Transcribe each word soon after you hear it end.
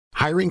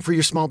Hiring for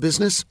your small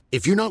business?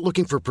 If you're not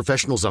looking for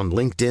professionals on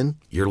LinkedIn,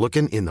 you're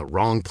looking in the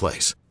wrong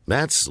place.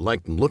 That's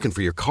like looking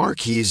for your car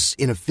keys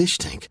in a fish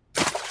tank.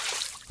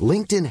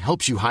 LinkedIn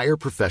helps you hire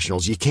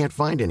professionals you can't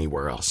find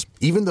anywhere else,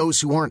 even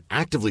those who aren't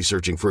actively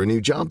searching for a new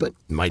job but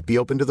might be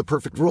open to the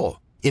perfect role.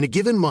 In a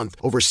given month,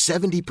 over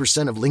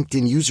 70% of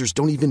LinkedIn users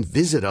don't even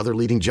visit other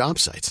leading job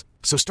sites.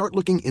 So start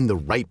looking in the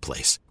right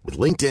place. With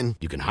LinkedIn,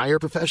 you can hire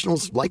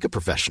professionals like a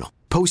professional.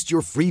 Post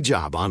your free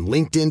job on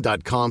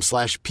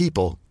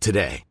linkedin.com/people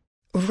today.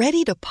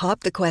 Ready to pop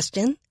the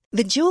question?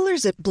 The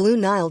jewelers at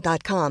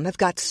BlueNile.com have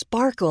got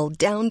sparkle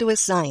down to a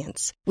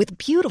science with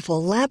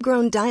beautiful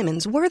lab-grown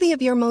diamonds worthy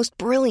of your most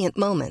brilliant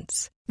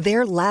moments.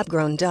 Their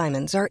lab-grown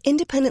diamonds are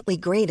independently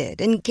graded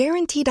and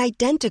guaranteed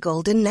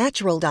identical to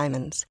natural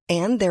diamonds,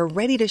 and they're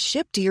ready to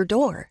ship to your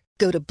door.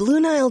 Go to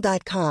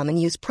BlueNile.com and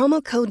use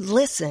promo code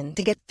LISTEN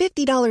to get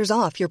 $50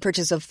 off your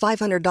purchase of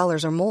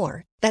 $500 or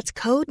more. That's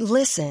code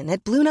LISTEN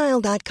at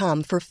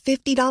BlueNile.com for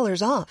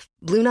 $50 off.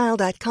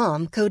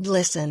 BlueNile.com, code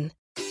LISTEN.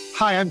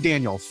 Hi, I'm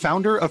Daniel,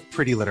 founder of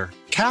Pretty Litter.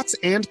 Cats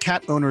and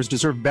cat owners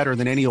deserve better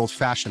than any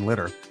old-fashioned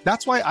litter.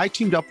 That's why I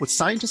teamed up with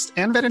scientists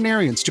and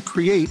veterinarians to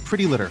create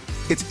Pretty Litter.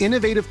 Its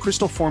innovative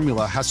crystal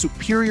formula has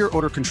superior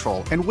odor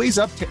control and weighs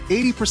up to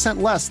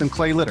 80% less than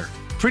clay litter.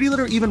 Pretty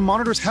Litter even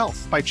monitors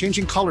health by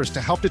changing colors to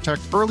help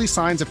detect early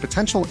signs of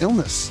potential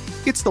illness.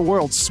 It's the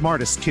world's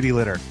smartest kitty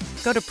litter.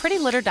 Go to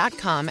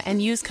prettylitter.com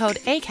and use code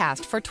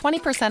ACAST for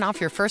 20% off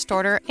your first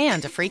order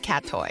and a free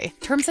cat toy.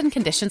 Terms and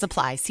conditions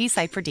apply. See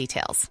site for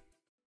details.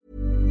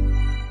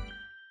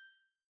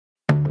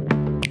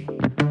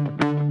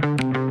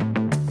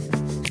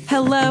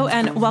 Hello,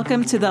 and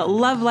welcome to the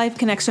Love Life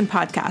Connection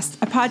podcast,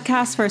 a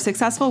podcast for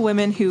successful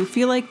women who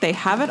feel like they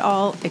have it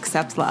all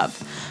except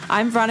love.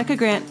 I'm Veronica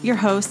Grant, your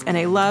host and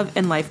a love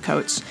and life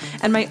coach.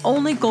 And my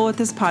only goal with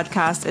this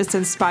podcast is to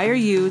inspire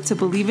you to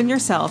believe in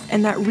yourself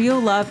and that real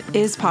love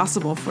is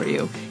possible for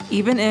you,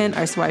 even in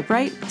our swipe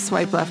right,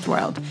 swipe left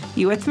world.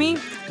 You with me?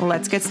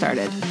 Let's get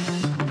started.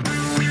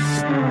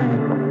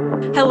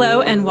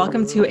 Hello, and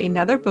welcome to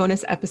another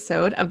bonus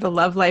episode of the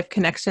Love Life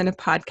Connection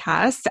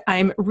podcast.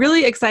 I'm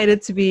really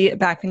excited to be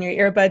back in your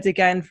earbuds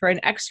again for an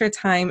extra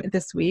time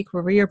this week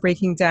where we are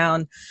breaking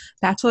down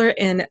Bachelor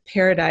in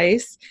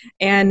Paradise.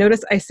 And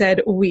notice I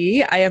said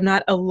we. I am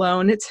not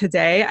alone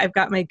today. I've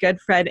got my good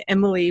friend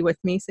Emily with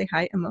me. Say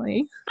hi,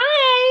 Emily.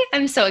 Hi.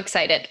 I'm so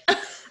excited.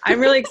 I'm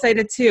really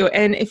excited too.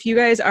 And if you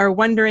guys are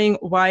wondering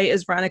why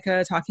is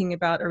Veronica talking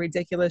about a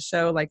ridiculous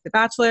show like The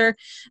Bachelor,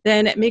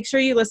 then make sure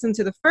you listen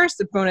to the first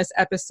bonus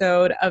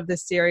episode of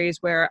this series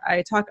where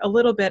I talk a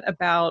little bit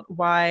about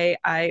why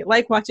I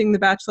like watching The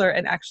Bachelor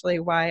and actually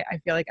why I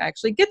feel like I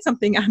actually get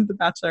something out of The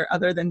Bachelor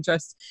other than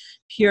just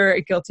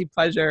pure guilty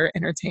pleasure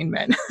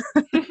entertainment.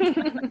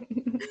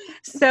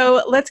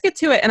 So let's get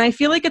to it. And I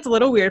feel like it's a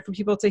little weird for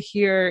people to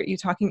hear you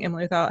talking,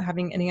 Emily, without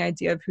having any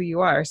idea of who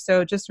you are.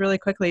 So just really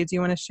quickly, do you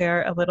want to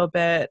share a little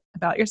bit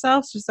about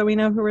yourselves just so we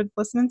know who we're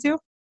listening to?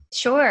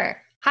 Sure.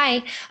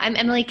 Hi, I'm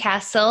Emily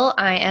Castle.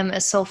 I am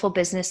a soulful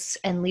business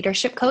and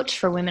leadership coach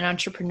for women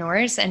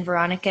entrepreneurs. And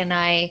Veronica and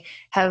I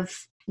have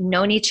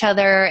known each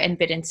other and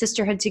been in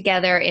sisterhood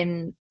together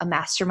in a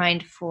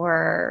mastermind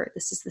for,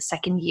 this is the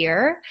second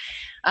year.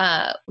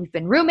 We've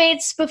been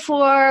roommates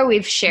before.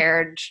 We've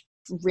shared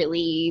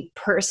really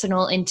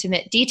personal,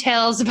 intimate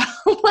details about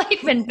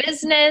life and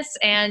business.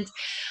 And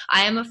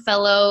I am a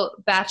fellow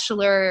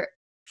Bachelor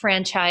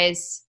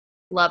franchise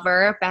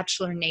lover,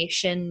 Bachelor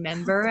Nation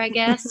member, I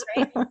guess,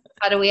 right?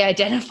 How do we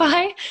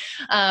identify?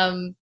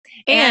 And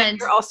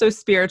you're also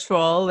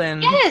spiritual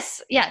and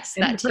yes,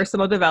 and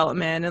personal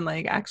development and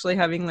like actually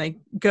having like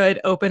good,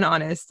 open,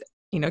 honest,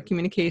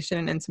 communication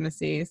and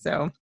intimacy.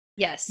 So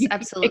yes,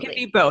 absolutely. It can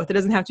be both. It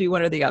doesn't have to be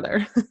one or the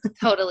other.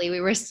 Totally.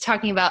 We were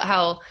talking about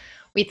how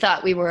we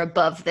thought we were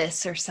above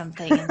this or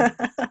something. And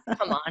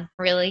come on,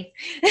 really?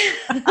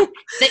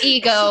 The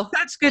ego.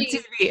 Such good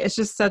TV. It's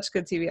just such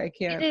good TV. I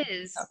can't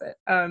stop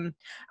it.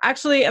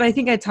 Actually, and I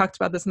think I talked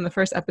about this in the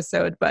first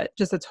episode, but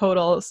just a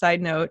total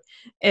side note,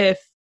 if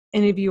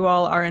any of you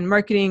all are in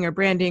marketing or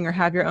branding or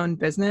have your own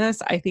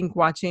business, I think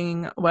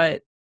watching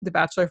what the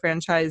Bachelor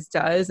franchise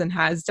does and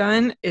has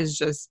done is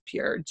just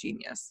pure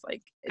genius.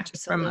 Like it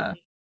just from a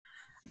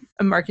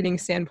marketing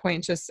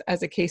standpoint, just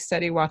as a case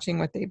study, watching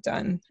what they've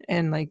done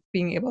and like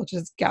being able to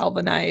just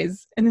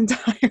galvanize an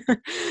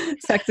entire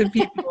sect of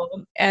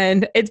people.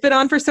 And it's been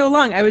on for so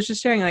long. I was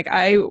just sharing, like,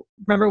 I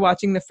remember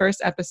watching the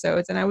first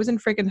episodes and I was in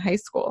freaking high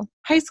school.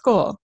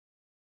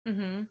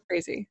 Mm-hmm.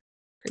 Crazy.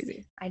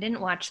 I didn't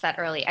watch that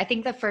early. I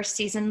think the first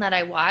season that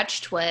I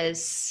watched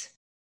was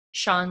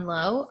Sean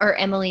Lowe or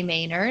Emily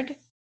Maynard.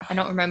 I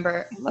don't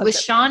remember.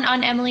 Was Sean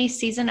on Emily's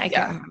season? I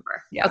can't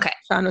remember. Yeah. Okay.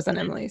 Sean was on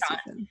Emily's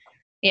season.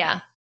 Yeah.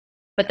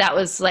 But that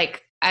was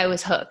like, I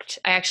was hooked.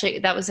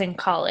 That was in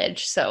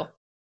college. So,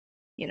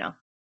 Yeah,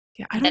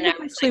 I don't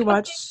actually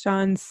watch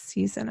Sean's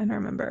season. I don't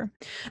remember.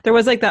 There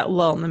was like that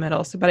lull in the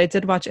middle. But I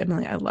did watch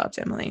Emily. I loved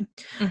Emily.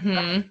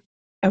 Mm-hmm.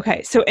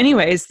 Okay. So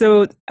anyways,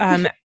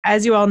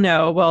 as you all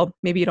know, well,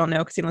 maybe you don't know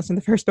because you listened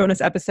to the first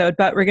bonus episode,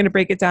 but we're going to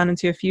break it down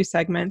into a few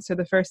segments. So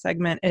the first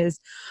segment is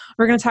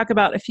we're going to talk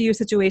about a few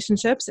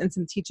situationships and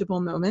some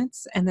teachable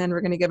moments. And then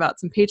we're going to give out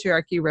some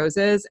patriarchy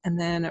roses. And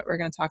then we're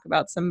going to talk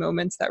about some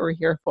moments that we're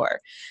here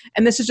for.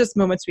 And this is just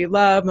moments we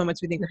love,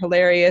 moments we think are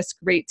hilarious,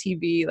 great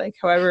TV, like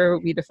however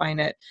we define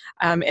it.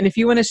 And if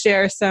you want to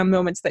share some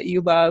moments that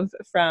you love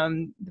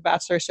from the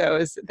Bachelor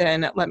shows,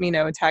 then let me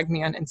know. Tag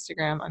me on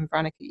Instagram. I'm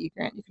Veronica E.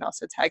 Grant. You can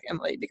also tag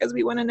Emily because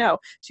we want to know.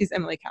 She's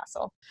Emily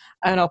Castle.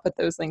 And I'll put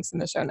those links in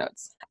the show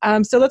notes.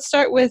 So let's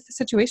start with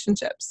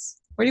situationships.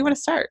 Where do you want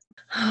to start?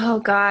 Oh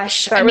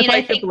gosh. Start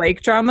with the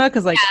Blake drama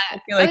because I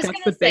feel like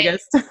that's the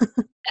biggest. The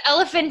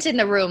elephant in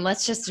the room.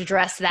 Let's just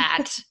address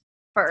that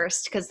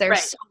first because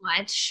there's so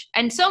much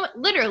and so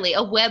literally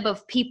a web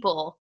of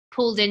people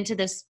pulled into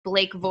this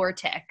Blake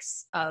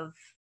vortex of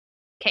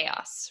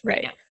chaos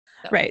right now.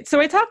 Right. So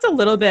I talked a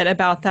little bit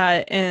about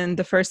that in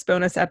the first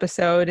bonus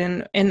episode,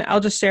 and I'll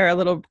just share a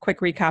little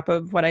quick recap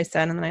of what I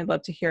said, and then I'd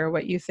love to hear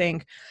what you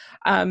think.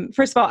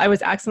 First of all, I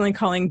was accidentally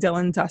calling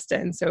Dylan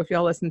Dustin. So if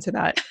y'all listen to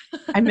that,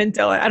 I meant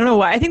Dylan. I don't know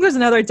why. I think there's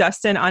another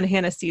Dustin on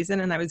Hannah's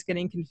season, and I was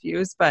getting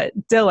confused. But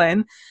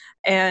Dylan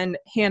and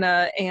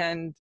Hannah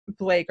and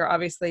Blake are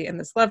obviously in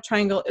this love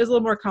triangle. It was a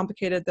little more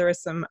complicated. There were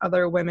some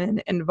other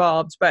women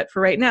involved. But for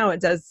right now,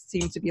 it does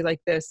seem to be like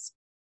this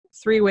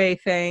three-way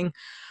thing.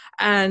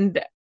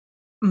 And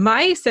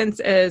my sense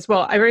is,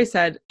 well, I already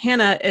said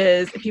Hannah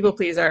is a people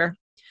pleaser.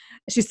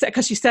 She said,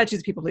 because she said she's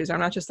a people pleaser. I'm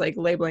not just like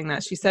labeling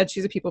that. She said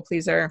she's a people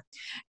pleaser.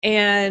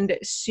 And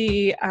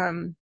she,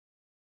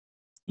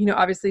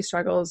 obviously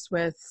struggles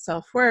with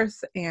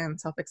self-worth and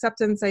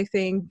self-acceptance, I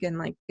think, and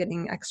like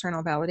getting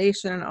external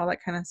validation and all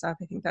that kind of stuff.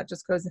 I think that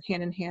just goes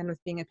hand in hand with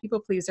being a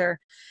people pleaser.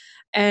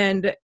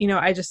 And,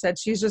 I just said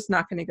she's just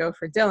not going to go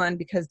for Dylan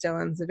because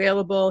Dylan's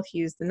available.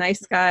 He's the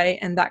nice guy.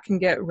 And that can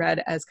get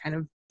read as kind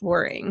of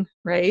boring,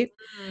 right?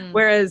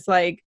 Whereas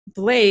like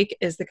Blake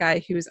is the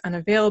guy who's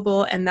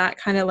unavailable, and that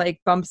kind of like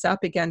bumps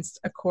up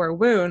against a core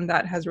wound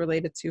that has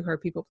related to her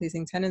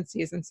people-pleasing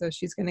tendencies. And so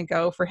she's going to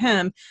go for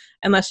him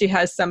unless she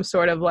has some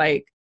sort of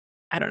like,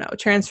 I don't know,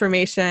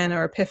 transformation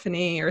or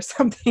epiphany or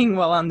something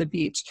while on the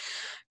beach.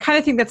 Kind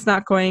of think that's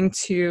not going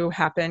to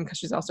happen because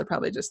she's also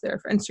probably just there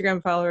for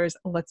Instagram followers,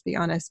 let's be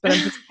honest. But I'm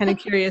just kind of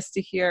curious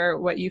to hear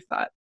what you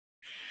thought.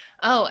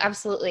 Oh,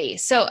 absolutely.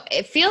 So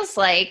it feels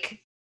like,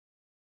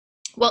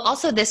 well,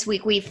 also this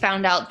week we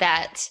found out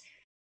that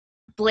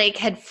Blake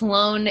had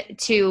flown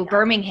to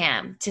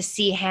Birmingham to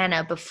see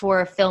Hannah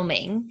before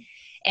filming,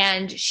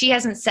 and she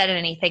hasn't said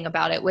anything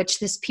about it, which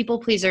this people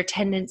pleaser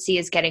tendency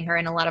is getting her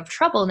in a lot of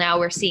trouble now.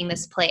 We're seeing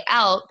this play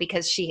out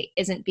because she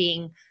isn't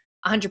being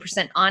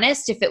 100%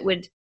 honest if it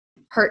would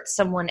hurt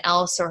someone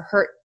else or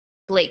hurt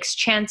Blake's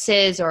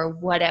chances or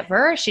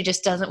whatever. She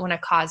just doesn't want to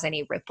cause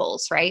any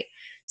ripples, right?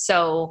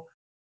 So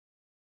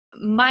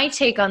my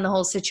take on the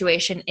whole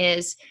situation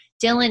is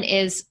Dylan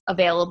is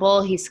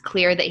available. He's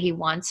clear that he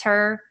wants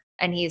her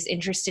and he's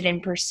interested in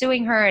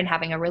pursuing her and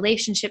having a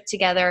relationship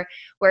together.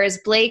 Whereas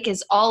Blake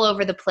is all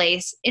over the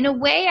place. In a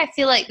way, I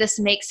feel like this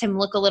makes him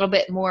look a little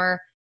bit more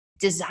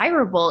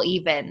desirable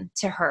even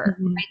to her.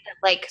 Right?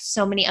 Like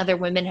so many other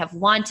women have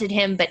wanted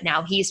him, but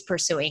now he's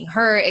pursuing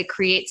her. It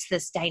creates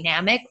this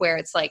dynamic where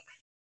it's like,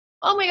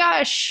 oh my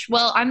gosh,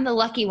 well, I'm the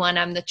lucky one.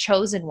 I'm the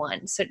chosen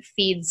one. So it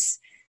feeds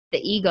the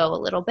ego a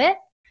little bit.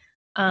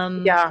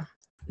 Yeah,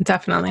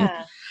 definitely.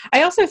 Yeah.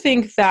 I also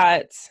think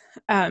that,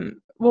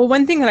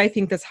 one thing that I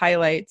think this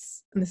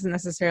highlights, and this is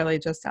necessarily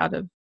just out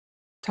of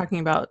talking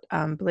about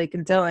Blake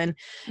and Dylan,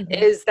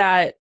 is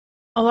that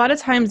a lot of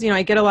times,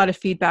 I get a lot of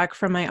feedback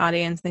from my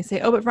audience. And they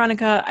say, oh, but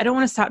Veronica, I don't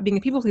want to stop being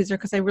a people pleaser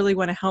because I really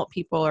want to help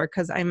people or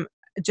because I'm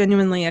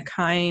genuinely a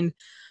kind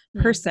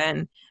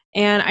person.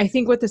 And I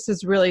think what this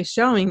is really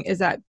showing is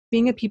that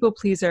being a people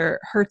pleaser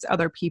hurts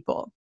other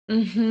people.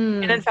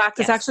 And in fact,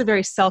 it's actually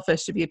very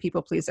selfish to be a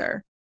people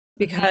pleaser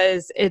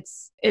because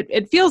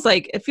it feels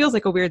like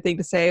a weird thing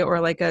to say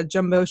or like a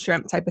jumbo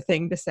shrimp type of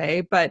thing to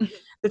say. But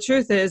the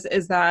truth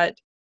is that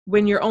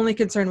when you're only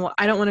concerned, well,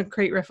 I don't want to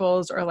create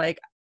riffles or like,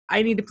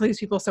 I need to please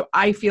people so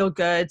I feel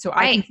good, so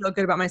I can feel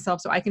good about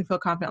myself, so I can feel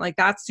confident. Like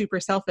that's super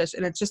selfish.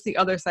 And it's just the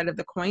other side of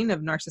the coin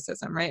of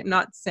narcissism, right? I'm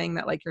not saying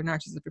that like you're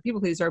narcissistic or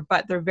people pleaser,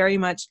 but they're very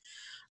much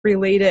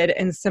related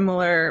and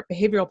similar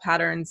behavioral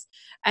patterns.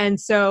 And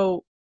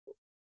so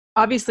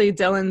obviously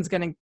Dylan's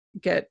going to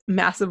get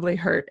massively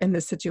hurt in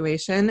this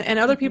situation and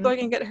other people are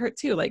going to get hurt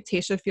too. Like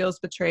Tayshia feels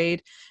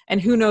betrayed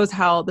and who knows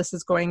how this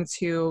is going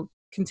to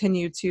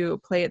continue to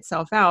play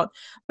itself out.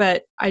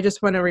 But I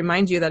just want to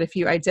remind you that if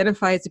you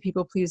identify as a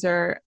people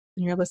pleaser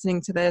and you're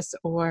listening to this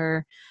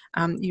or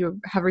you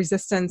have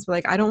resistance,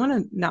 like, I don't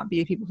want to not be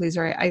a people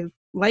pleaser. I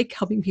like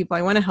helping people.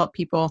 I want to help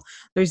people.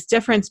 There's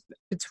difference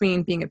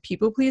between being a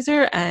people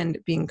pleaser and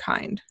being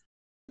kind.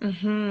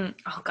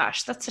 Oh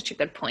gosh, that's such a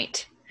good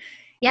point.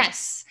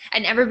 Yes.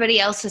 And everybody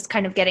else is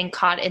kind of getting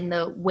caught in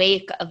the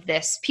wake of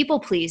this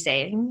people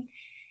pleasing.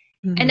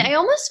 And I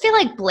almost feel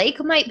like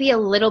Blake might be a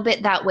little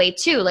bit that way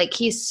too. Like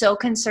he's so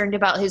concerned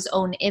about his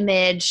own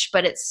image,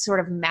 but it's sort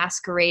of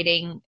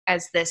masquerading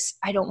as this,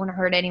 I don't want to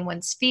hurt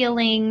anyone's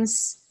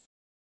feelings,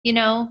 you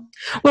know?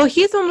 Well,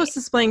 he's almost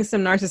displaying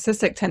some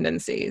narcissistic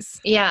tendencies.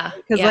 Yeah.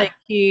 Because like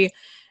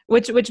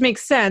which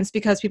makes sense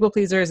because people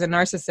pleasers and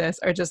narcissists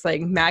are just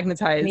like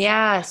magnetized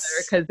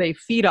because they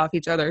feed off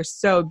each other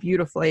so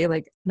beautifully,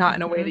 like not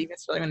in a way that you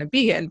necessarily want to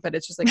be in, but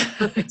it's just like a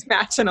perfect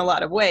match in a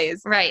lot of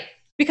ways. Right.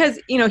 Because,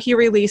 he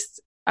released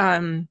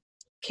Kaylin,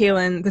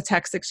 the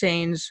text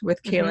exchange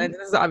with Kaylin.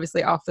 This is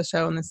obviously off the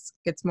show, and this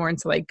gets more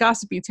into like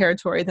gossipy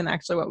territory than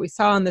actually what we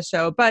saw on the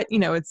show. But,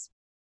 it's,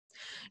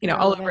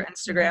 all over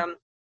Instagram.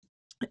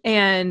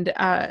 And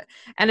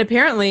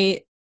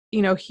apparently,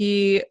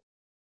 he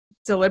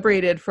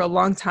deliberated for a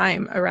long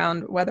time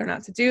around whether or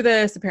not to do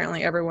this.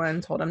 Apparently everyone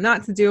told him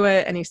not to do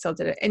it, and he still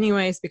did it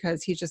anyways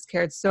because he just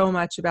cared so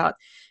much about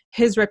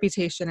his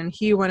reputation, and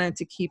he wanted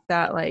to keep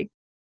that like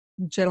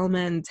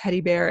gentleman teddy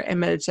bear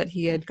image that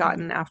he had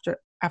gotten after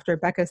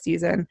Becca's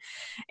season.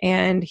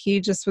 And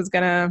he just was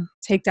going to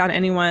take down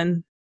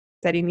anyone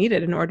that he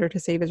needed in order to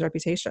save his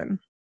reputation.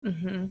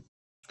 Mm-hmm.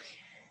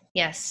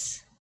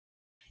 Yes.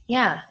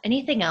 Yeah.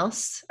 Anything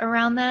else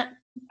around that?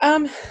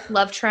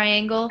 Love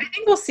triangle? I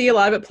think we'll see a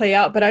lot of it play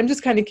out, but I'm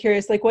just kind of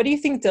curious, like, what do you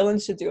think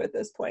Dylan should do at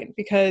this point?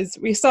 Because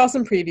we saw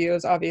some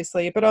previews,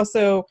 obviously, but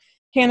also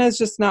Hannah's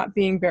just not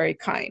being very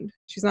kind.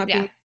 She's not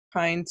being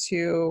kind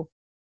to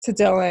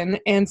Dylan.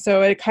 And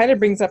so it kind of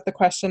brings up the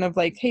question of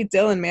like, hey,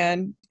 Dylan,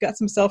 man, you got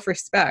some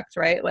self-respect,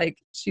 right? Like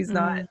she's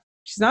not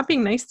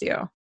being nice to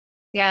you.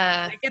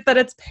 Yeah. I get that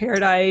it's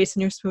paradise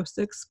and you're supposed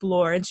to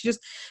explore. And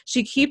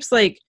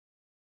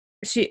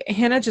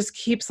Hannah just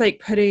keeps like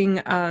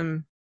putting,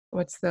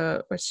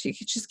 she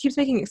just keeps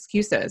making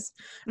excuses,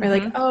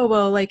 right? Like, oh,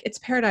 well, like it's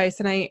paradise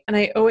and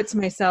I owe it to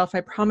myself.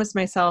 I promised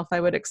myself I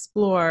would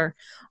explore,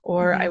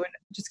 or I would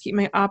just keep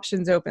my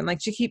options open. Like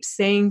she keeps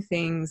saying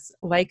things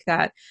like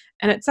that.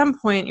 And at some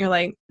point you're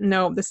like,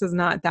 no, this is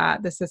not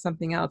that. This is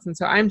something else. And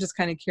so I'm just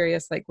kind of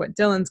curious, like what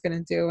Dylan's going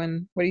to do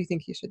and what do you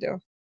think he should do?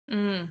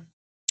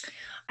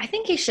 I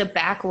think he should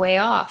back way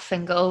off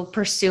and go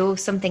pursue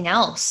something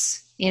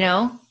else,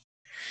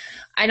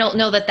 I don't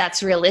know that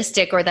that's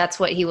realistic or that's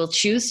what he will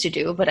choose to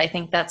do, but I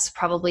think that's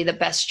probably the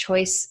best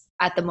choice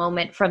at the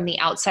moment from the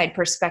outside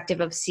perspective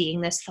of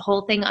seeing this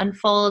whole thing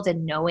unfold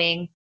and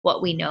knowing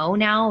what we know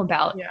now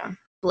about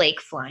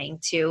Blake flying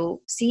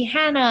to see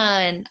Hannah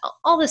and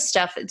all this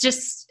stuff.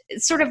 It's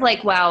sort of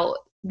like, wow,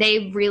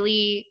 they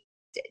really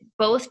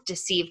both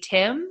deceived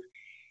him.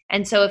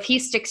 And so if he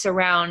sticks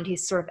around,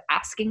 he's sort of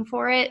asking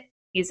for it.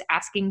 He's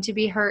asking to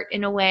be hurt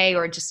in a way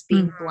or just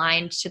being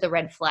blind to the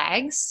red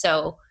flags.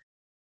 So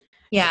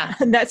yeah.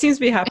 And that seems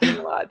to be happening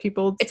a lot.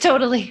 People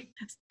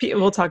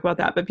we'll talk about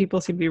that, but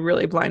people seem to be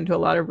really blind to a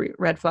lot of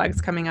red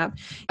flags coming up.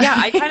 Yeah.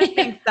 I kind of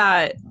think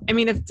that,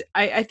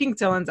 I think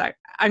Dylan's, I'm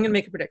going to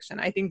make a prediction.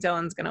 I think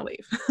Dylan's going to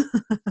leave.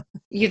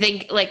 You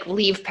think like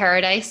leave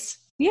paradise?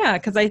 Yeah.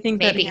 Cause I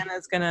think that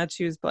Hannah's going to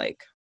choose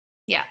Blake.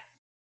 Yeah.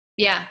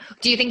 Yeah.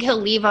 Do you think he'll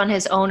leave on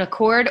his own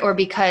accord or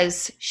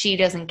because she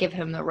doesn't give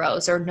him the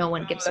rose or no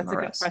one gives him a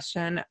rose? That's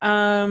a good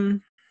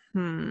question.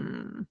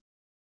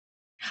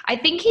 I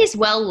think he's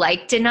well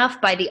liked enough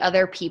by the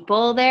other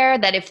people there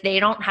that if they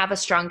don't have a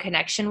strong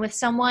connection with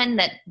someone,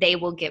 that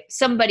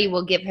somebody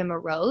will give him a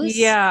rose.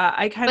 Yeah,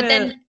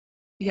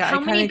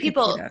 how many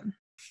people?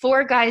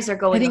 4 guys are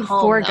going home. I think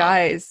 4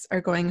 guys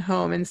are going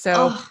home, and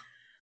so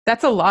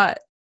that's a lot.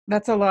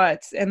 That's a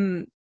lot,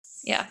 and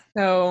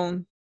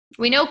so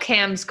we know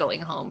Cam's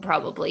going home.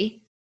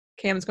 Probably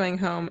Cam's going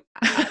home.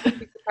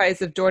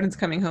 Surprised if Jordan's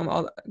going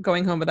home,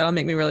 but that'll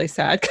make me really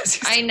sad because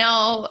I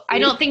know. I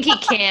don't think he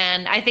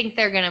can. I think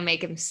they're gonna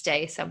make him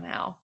stay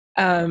somehow.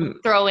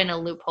 Throw in a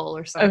loophole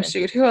or something. Oh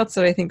shoot, who else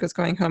did I think was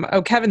going home?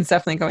 Oh, Kevin's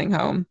definitely going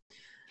home.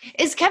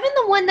 Is Kevin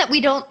the one that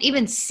we don't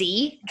even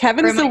see?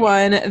 Kevin's the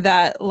one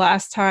that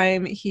last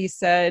time he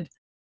said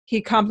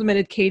he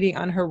complimented Katie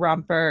on her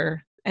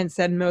romper and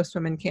said most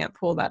women can't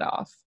pull that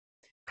off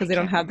because they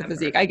don't have the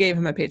physique. I gave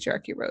him a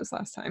patriarchy rose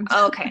last time.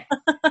 Oh, okay.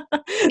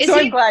 So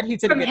I'm glad he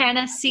did from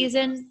Hannah's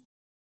season.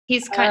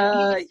 He's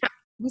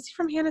was he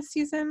from Hannah's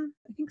season?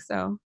 I think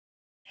so.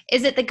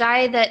 Is it the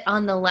guy that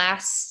on the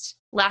last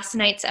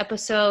night's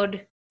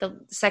episode, the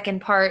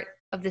second part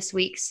of this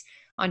week's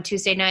on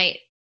Tuesday night,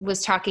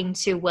 was talking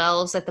to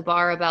Wells at the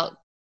bar about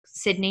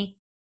Sydney?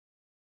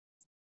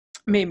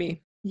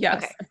 Maybe.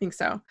 Yes, okay. I think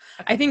so.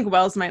 Okay. I think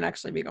Wells might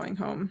actually be going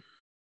home.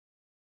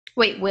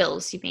 Wait,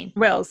 Wills, you mean?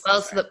 Wells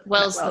the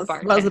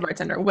bartender. Wells the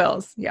bartender.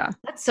 Wills, yeah.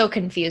 That's so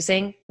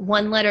confusing.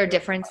 1 letter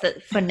difference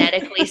that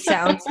phonetically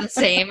sounds the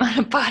same on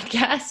a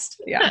podcast.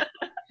 Yeah.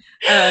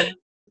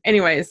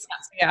 Anyways,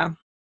 yeah.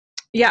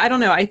 I don't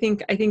know. I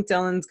think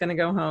Dylan's gonna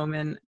go home,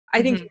 and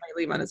I think he might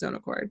leave on his own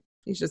accord.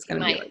 He's just gonna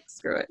be like,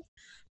 screw it.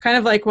 Kind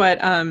of like what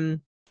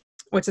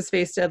what's his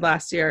face did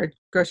last year,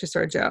 Grocery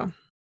Store Joe.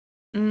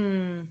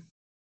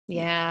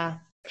 Yeah.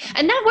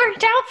 And that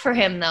worked out for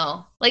him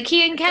though. Like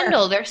he and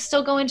Kendall, they're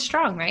still going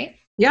strong, right?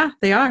 Yeah,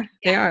 they are.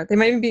 They are. They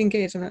might even be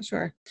engaged. I'm not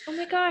sure. Oh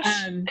my gosh.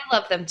 I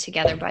love them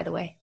together, by the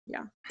way.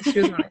 Yeah. She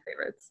was one of my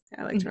favorites.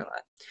 I liked her a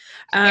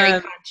lot.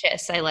 Very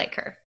conscious. I like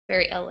her.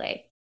 Very LA.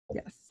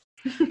 Yes.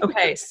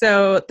 Okay.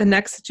 So the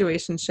next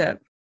situationship.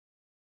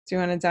 Do you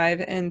want to dive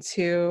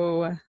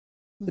into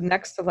the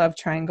next to love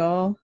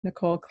triangle,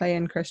 Nicole, Clay,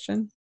 and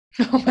Christian?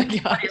 Oh my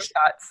gosh. What are your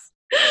thoughts?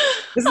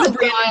 This is a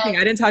brand new thing.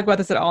 I didn't talk about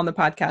this at all in the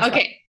podcast.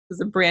 Okay. This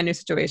is a brand new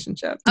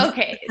situationship.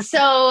 Okay.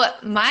 So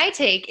my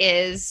take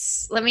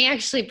is, let me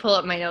actually pull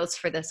up my notes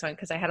for this one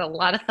because I had a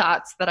lot of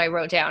thoughts that I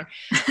wrote down.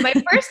 My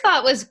first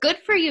thought was, good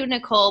for you,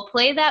 Nicole.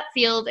 Play that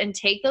field and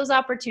take those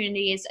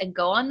opportunities and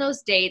go on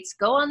those dates.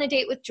 Go on the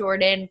date with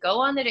Jordan. Go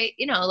on the date,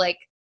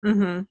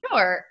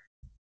 sure.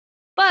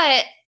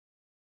 But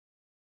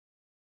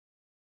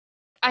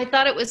I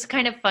thought it was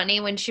kind of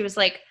funny when she was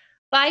like,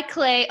 bye,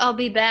 Clay, I'll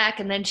be back.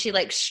 And then she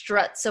like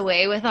struts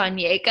away with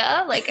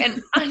Anyeka.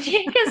 And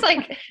Anyeka's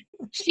like,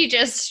 she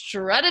just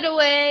strutted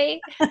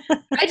away.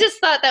 I just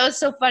thought that was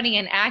so funny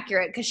and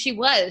accurate because she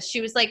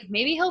was like,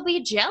 maybe he'll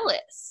be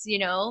jealous, maybe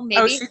he'll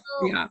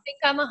think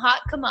I'm a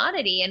hot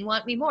commodity and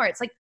want me more. It's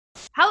like,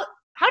 how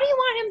do you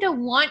want him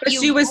to want you?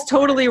 She was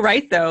totally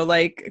right though.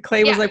 Like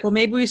Clay was like, well,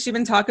 maybe we should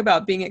even talk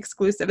about being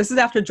exclusive. This is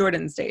after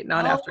Jordan's date,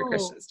 not after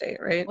Christian's date,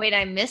 right? Wait,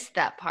 I missed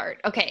that part.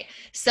 Okay.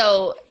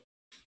 So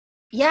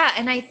yeah.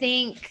 And I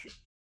think,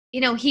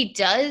 he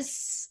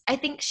does, I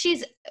think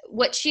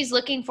what she's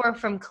looking for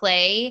from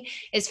Clay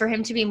is for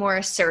him to be more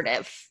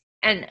assertive.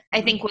 And I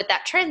think what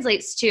that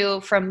translates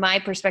to from my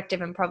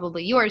perspective and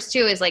probably yours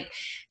too, is like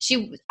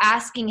she was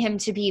asking him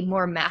to be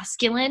more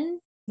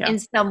masculine in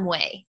some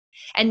way.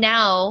 And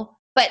now,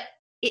 but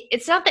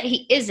it's not that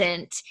he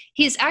isn't,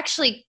 he's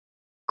actually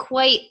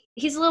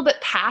he's a little bit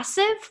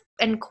passive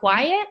and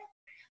quiet.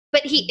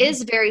 But he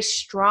is very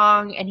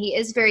strong and he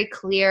is very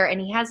clear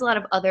and he has a lot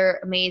of other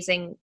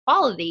amazing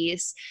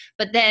qualities.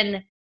 But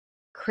then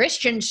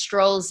Christian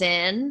strolls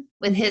in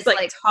with his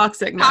like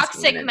toxic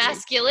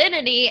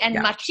masculinity and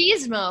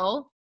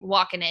machismo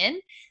walking in.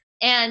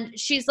 And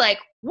she's like,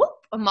 whoop,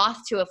 a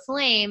moth to a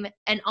flame.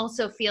 And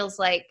also feels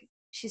like,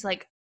 she's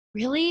like,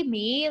 really,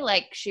 me?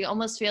 Like she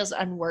almost feels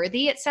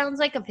unworthy, it sounds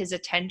like, of his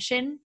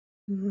attention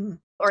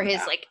or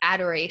his like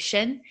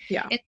adoration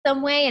in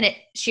some way. And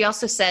she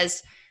also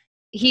says,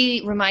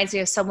 he reminds me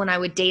of someone I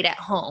would date at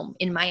home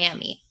in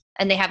Miami.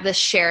 And they have this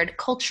shared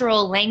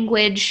cultural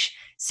language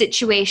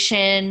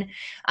situation,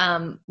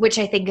 which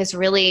I think is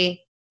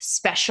really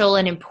special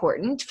and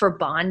important for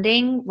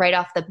bonding right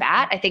off the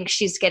bat. I think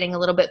she's getting a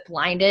little bit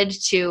blinded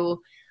to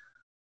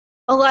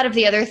a lot of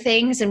the other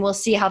things, and we'll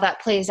see how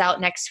that plays out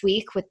next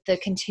week with the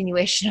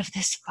continuation of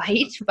this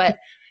fight. But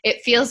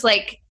it feels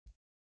like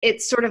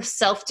it's sort of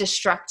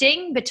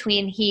self-destructing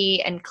between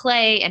he and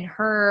Clay and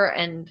her,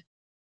 and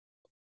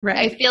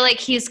I feel like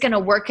he's going to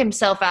work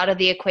himself out of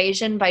the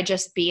equation by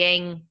just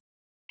being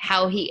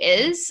how he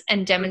is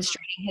and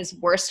demonstrating his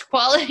worst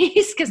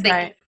qualities because they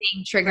keep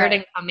being triggered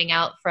and coming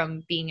out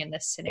from being in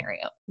this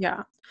scenario.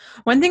 Yeah.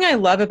 One thing I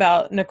love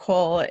about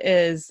Nicole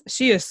is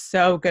she is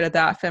so good at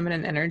that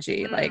feminine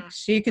energy. Like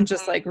she can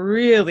just like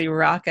really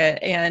rock it.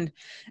 And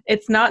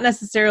it's not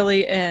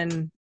necessarily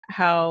in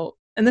how,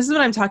 and this is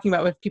what I'm talking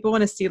about, if people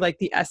want to see like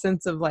the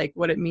essence of like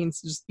what it means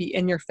to just be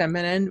in your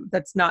feminine,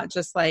 that's not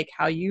just like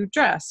how you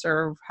dress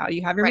or how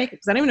you have your makeup.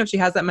 Because I don't even know if she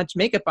has that much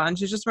makeup on.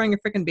 She's just wearing a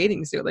freaking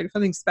bathing suit, like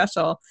something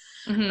special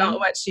about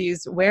what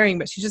she's wearing.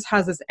 But she just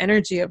has this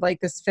energy of like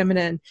this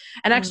feminine.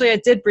 And actually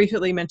I did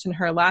briefly mention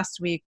her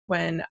last week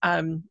when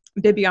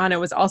Bibiana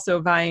was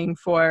also vying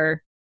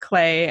for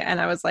Clay,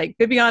 and I was like,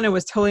 Bibiana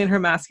was totally in her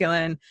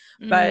masculine,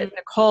 but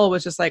Nicole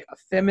was just like a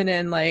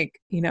feminine, like,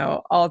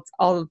 all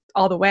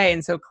the way.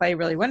 And so Clay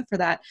really went for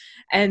that.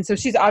 And so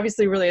she's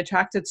obviously really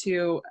attracted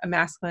to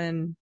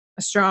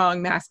a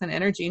strong masculine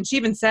energy. And she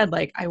even said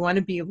like, I want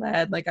to be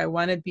led, like I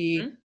want to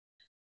be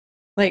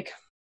like,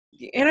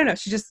 I don't know.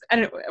 She just, I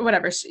don't know,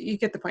 whatever. You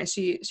get the point.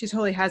 She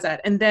totally has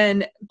that. And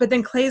then, but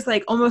then Clay's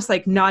like almost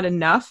like not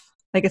enough.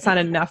 Like it's not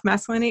enough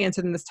masculinity. And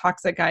so then this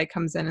toxic guy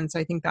comes in. And so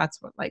I think that's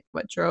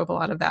what drove a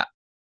lot of that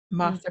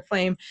moth to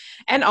flame.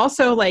 And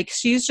also like,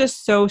 she's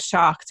just so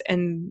shocked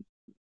and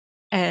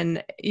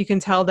you can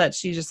tell that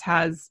she just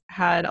has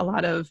had a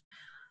lot of,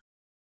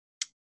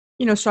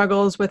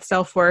 struggles with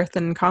self-worth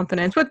and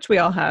confidence, which we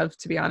all have,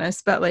 to be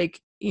honest. But like,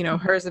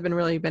 hers have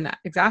really been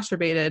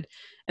exacerbated.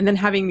 And then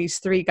having these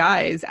 3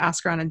 guys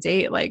ask her on a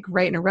date, like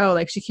right in a row,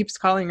 like she keeps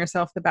calling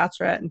herself the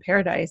Bachelorette in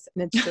Paradise.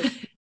 And it's just,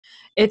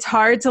 it's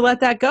hard to let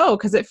that go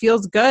because it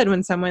feels good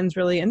when someone's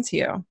really into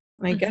you.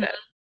 And I get it.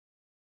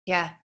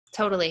 Yeah,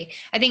 totally.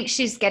 I think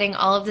she's getting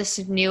all of this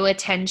new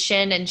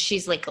attention and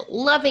she's like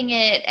loving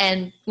it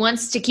and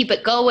wants to keep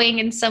it going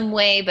in some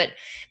way, but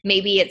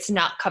maybe it's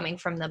not coming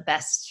from the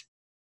best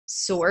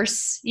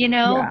source,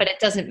 but it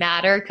doesn't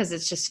matter because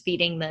it's just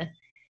feeding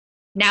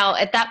now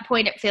at that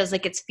point, it feels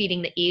like it's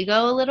feeding the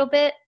ego a little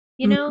bit,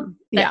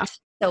 that's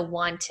so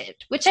wanted,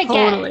 which I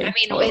get. I mean,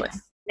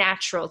 it's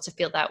natural to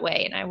feel that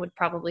way, and I would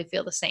probably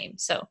feel the same.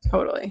 So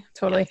totally.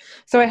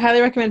 So I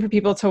highly recommend for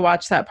people to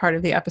watch that part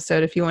of the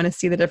episode if you want to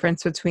see the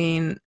difference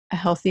between a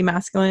healthy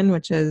masculine,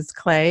 which is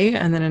Clay,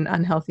 and then an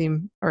unhealthy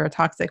or a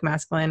toxic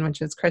masculine,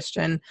 which is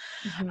Christian.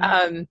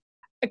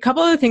 A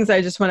couple of the things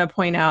I just want to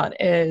point out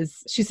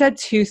is she said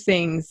two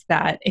things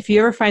that if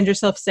you ever find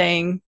yourself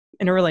saying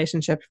in a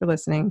relationship, if you're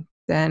listening,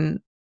 then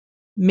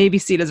maybe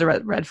see it as a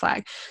red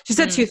flag. She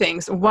said two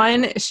things.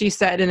 One, she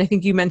said, and I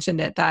think you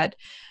mentioned it, that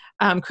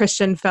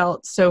Christian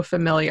felt so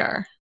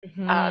familiar.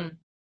 And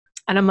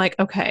I'm like,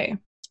 okay,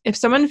 if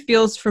someone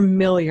feels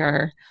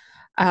familiar,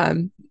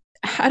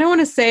 I don't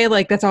want to say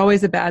like that's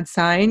always a bad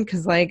sign,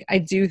 because like I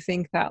do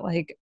think that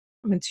like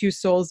when two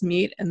souls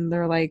meet and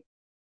they're like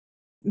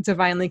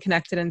divinely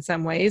connected in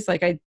some ways,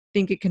 like I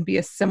think it can be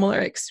a similar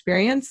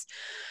experience.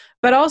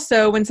 But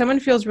also when someone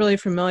feels really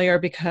familiar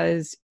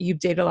because you've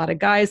dated a lot of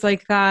guys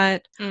like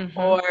that,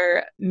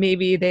 or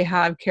maybe they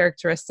have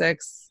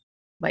characteristics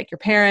like your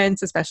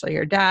parents, especially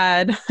your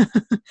dad,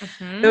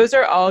 those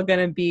are all going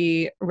to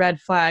be red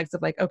flags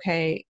of like,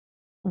 okay,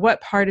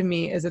 what part of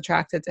me is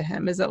attracted to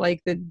him? Is it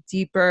like the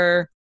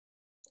deeper,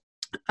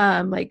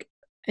 like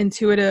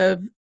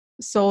intuitive,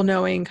 soul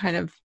knowing kind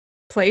of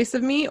place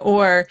of me?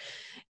 Or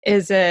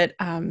is it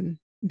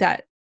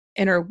that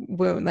inner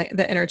wound, like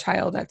the inner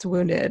child that's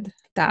wounded,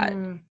 that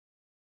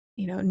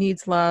you know,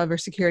 needs love or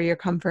security or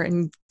comfort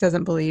and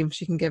doesn't believe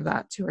she can give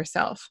that to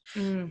herself?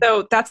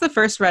 So that's the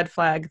first red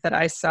flag that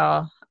I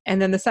saw.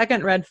 And then the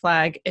second red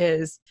flag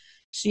is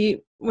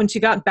when she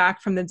got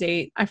back from the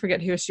date, I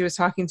forget who she was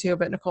talking to,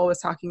 but Nicole was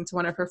talking to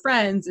one of her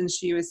friends, and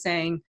she was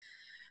saying,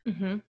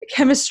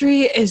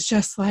 chemistry is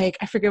just like,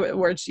 I forget what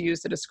word she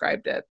used to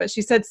describe it, but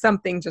she said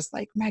something just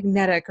like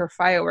magnetic or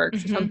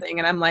fireworks or something.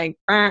 And I'm like,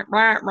 red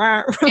flag,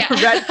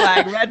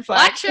 red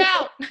flag. Watch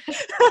out.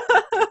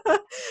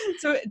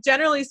 So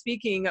generally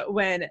speaking,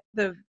 when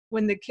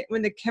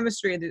the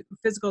chemistry, the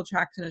physical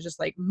attraction is just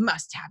like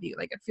must have you,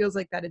 like it feels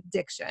like that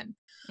addiction,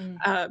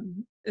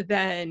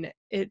 then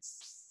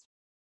it's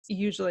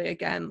usually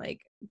again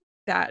like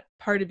that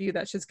part of you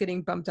that's just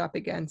getting bumped up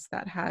against,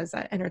 that has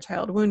that inner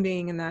child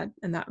wounding and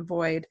that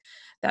void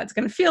that's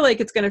going to feel like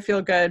it's going to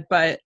feel good,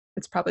 but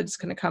it's probably just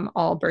going to come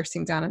all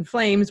bursting down in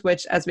flames,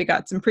 which as we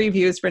got some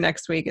previews for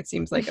next week, it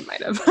seems like it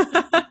might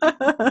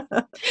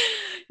have.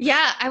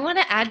 Yeah, I want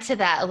to add to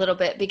that a little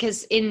bit,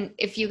 because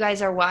if you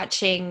guys are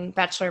watching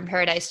Bachelor in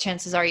Paradise,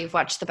 chances are you've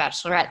watched The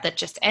Bachelorette that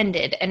just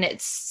ended, and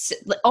it's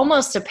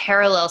almost a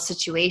parallel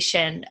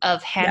situation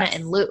of Hannah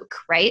and Luke,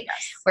 right?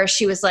 Where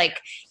she was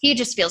like, he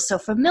just feels so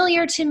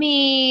familiar to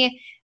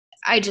me.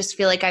 I just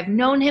feel like I've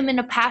known him in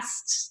a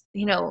past,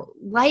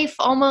 life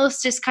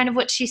almost, is kind of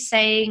what she's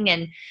saying.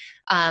 And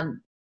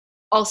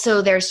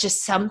also, there's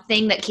just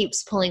something that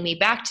keeps pulling me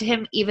back to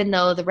him, even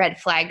though the red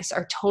flags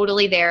are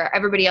totally there.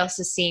 Everybody else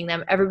is seeing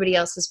them. Everybody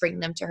else is bringing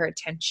them to her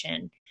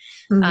attention.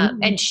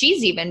 And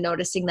she's even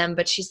noticing them,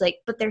 but she's like,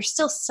 but there's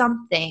still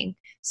something.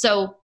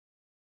 So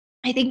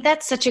I think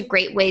that's such a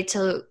great way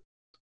to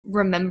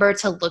remember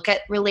to look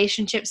at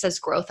relationships as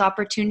growth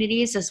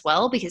opportunities as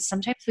well, because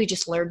sometimes we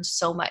just learn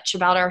so much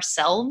about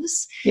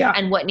ourselves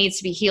and what needs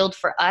to be healed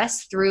for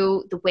us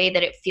through the way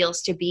that it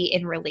feels to be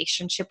in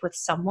relationship with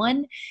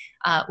someone,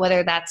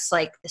 whether that's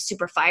like the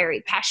super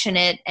fiery,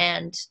 passionate,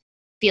 and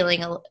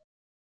feeling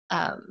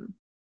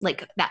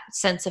like that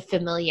sense of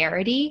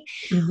familiarity,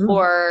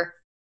 or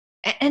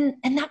and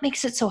that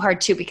makes it so hard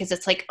too, because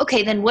it's like,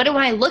 okay, then what am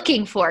I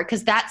looking for?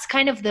 Because that's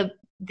kind of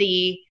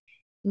the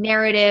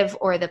narrative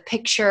or the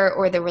picture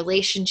or the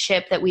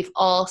relationship that we've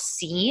all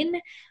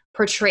seen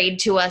portrayed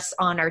to us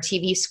on our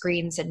TV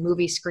screens and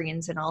movie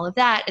screens and all of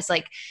that. Is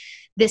like,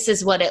 this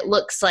is what it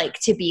looks like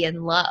to be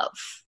in love,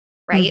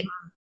 right?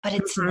 But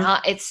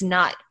it's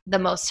not the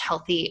most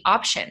healthy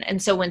option.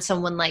 And so when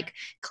someone like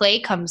Clay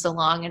comes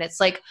along and it's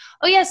like,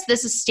 oh yes,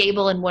 this is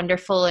stable and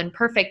wonderful and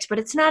perfect, but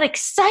it's not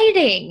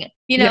exciting,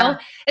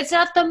 it's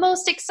not the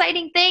most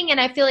exciting thing. And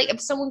I feel like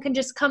if someone can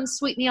just come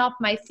sweep me off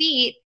my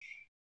feet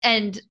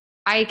and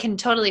I can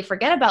totally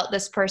forget about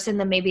this person,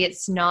 then maybe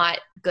it's not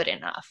good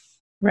enough.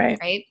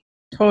 Right.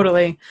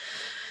 Totally.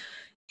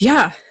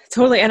 Yeah,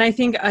 totally. And I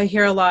think I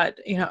hear a lot,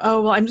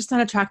 oh, well, I'm just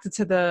not attracted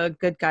to the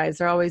good guys.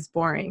 They're always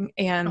boring.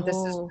 And this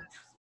is,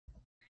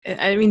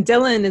 I mean,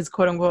 Dylan is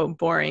quote unquote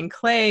boring.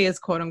 Clay is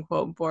quote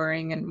unquote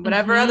boring. And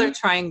whatever other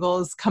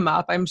triangles come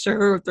up, I'm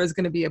sure if there's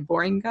going to be a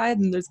boring guy,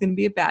 then there's going to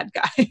be a bad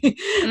guy.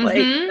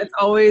 Like that's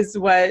always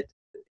what,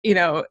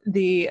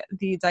 the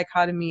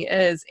dichotomy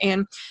is.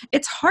 And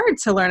it's hard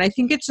to learn. I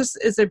think it just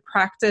is a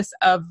practice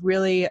of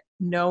really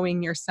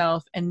knowing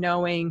yourself and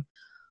knowing,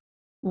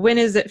 when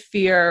is it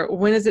fear?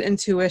 When is it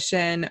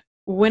intuition?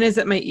 When is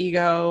it my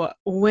ego?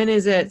 When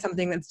is it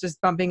something that's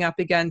just bumping up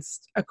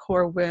against a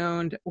core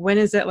wound? When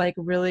is it like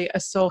really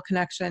a soul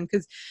connection?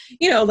 Because,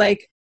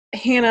 like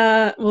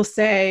Hannah will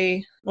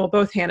say, well,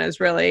 both Hannahs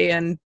really,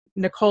 and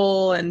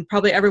Nicole and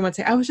probably everyone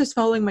say, I was just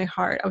following my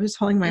heart. I was just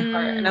following my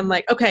heart. And I'm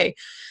like, okay,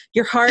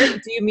 your heart,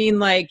 do you mean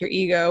like your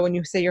ego? When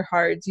you say your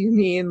heart, do you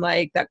mean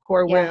like that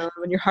core wound?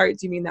 When your heart,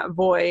 do you mean that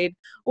void?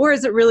 Or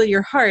is it really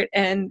your heart?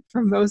 And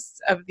for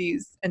most of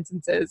these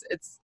instances,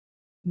 it's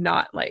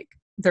not like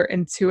their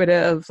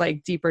intuitive,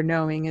 like deeper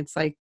knowing. It's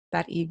like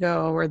that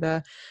ego or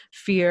the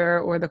fear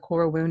or the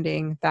core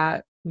wounding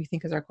that we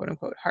think is our quote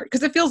unquote heart.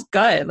 Because it feels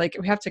good. Like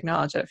we have to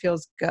acknowledge that it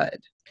feels good.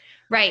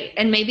 Right.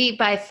 And maybe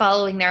by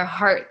following their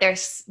heart,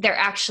 they're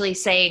actually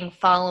saying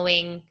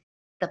following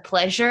the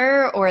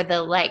pleasure or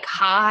the like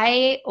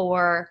high,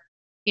 or,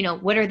 you know,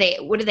 what do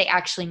they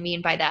actually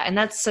mean by that? And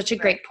that's such a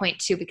great point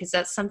too, because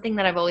that's something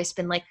that I've always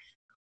been like,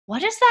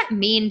 what does that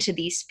mean to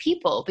these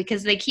people?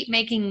 Because they keep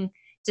making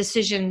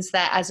decisions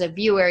that as a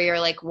viewer, you're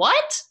like,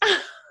 what?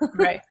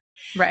 Right.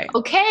 Right.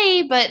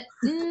 Okay. But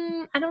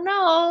I don't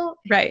know.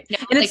 Right. No,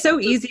 And like, it's so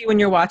easy when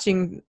you're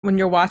watching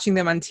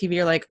them on TV,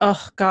 you're like,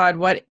 oh God,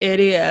 what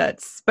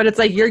idiots. But it's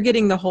like, you're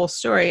getting the whole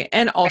story.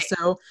 And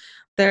also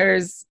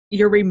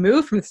you're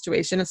removed from the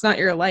situation. It's not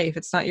your life.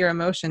 It's not your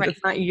emotions. Right.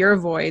 It's not your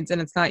voids,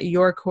 and it's not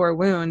your core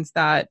wounds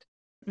that's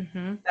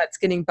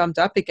getting bumped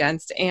up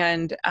against.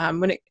 And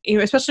when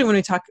especially when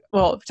we talk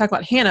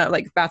about Hannah,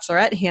 like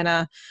Bachelorette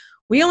Hannah,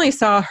 we only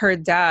saw her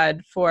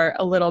dad for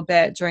a little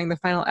bit during the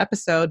final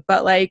episode,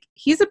 but like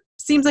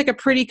seems like a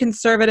pretty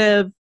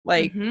conservative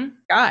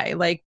guy.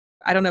 Like,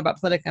 I don't know about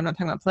politically. I'm not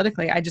talking about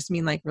politically. I just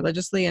mean like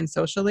religiously and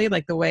socially,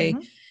 like the way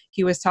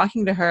he was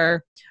talking to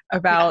her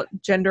about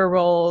gender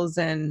roles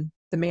and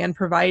the man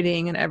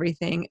providing and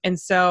everything. And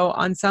so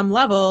on some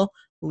level,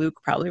 Luke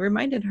probably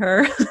reminded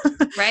her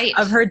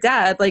of her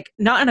dad, like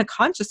not in a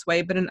conscious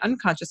way, but an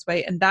unconscious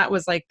way. And that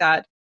was like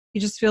that. He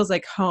just feels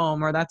like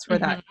home, or that's where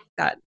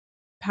that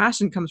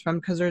passion comes from,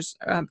 because there's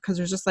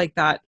just like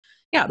that.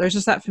 Yeah, there's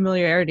just that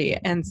familiarity.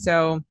 And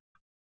so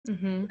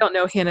we don't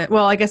know Hannah.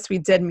 Well, I guess we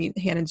did meet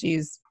Hannah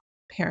G's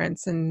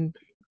parents in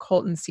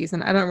Colton's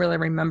season. I don't really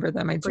remember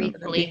them. I do remember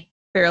them being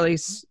fairly,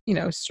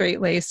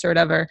 straight-laced or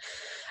whatever.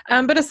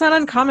 But it's not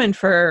uncommon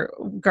for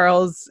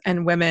girls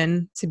and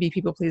women to be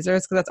people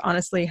pleasers, because that's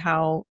honestly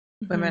how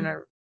women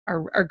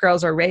are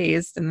girls are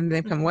raised, and then they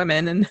become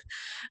women.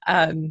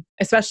 And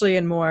especially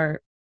in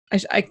more,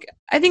 I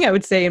think I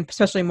would say,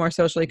 especially more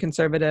socially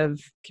conservative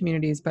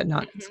communities, but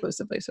not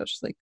exclusively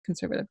socially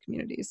conservative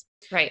communities.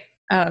 Right.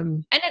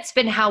 And it's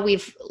been how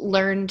we've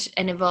learned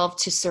and evolved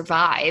to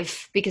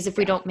survive, because if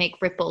we don't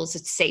make ripples,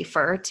 it's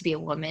safer to be a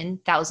woman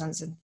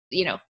thousands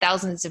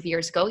of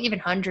years ago, even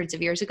hundreds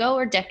of years ago,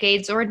 or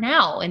decades, or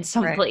now in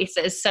some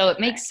places. So it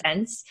makes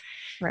sense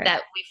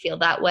that we feel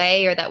that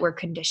way, or that we're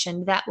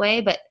conditioned that way.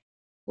 But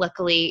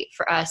luckily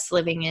for us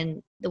living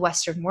in the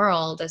Western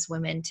world as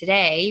women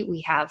today,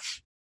 we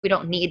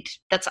don't need,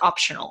 that's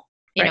optional.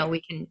 You know,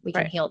 we can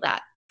heal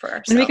that for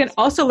ourselves. And we can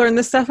also learn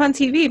this stuff on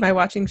TV by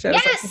watching shows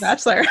like The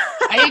Bachelor.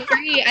 I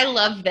agree. I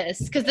love this,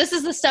 because this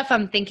is the stuff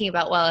I'm thinking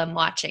about while I'm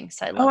watching.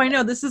 So I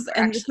know this is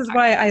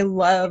why I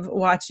love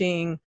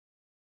watching.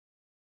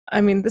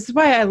 This is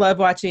why I love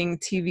watching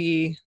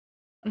TV,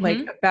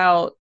 like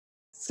about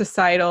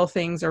societal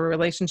things or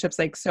relationships.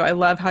 Like, so I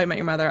love How I Met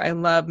Your Mother. I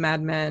love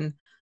Mad Men.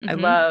 I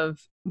love,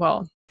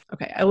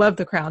 I love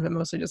The Crown, but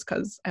mostly just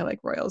because I like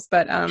royals.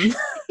 But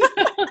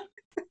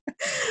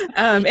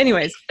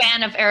anyways,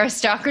 fan of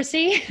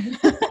aristocracy.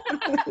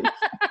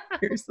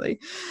 Seriously.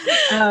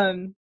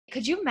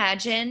 Could you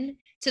imagine,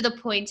 to the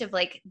point of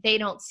like, they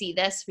don't see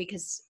this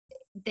because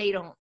they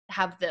don't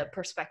have the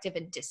perspective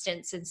and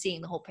distance and seeing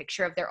the whole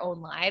picture of their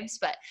own lives,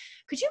 but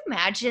could you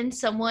imagine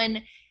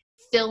someone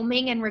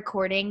filming and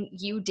recording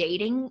you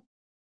dating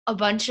a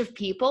bunch of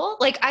people?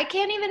 Like, I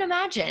can't even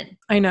imagine.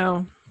 I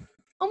know.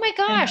 Oh my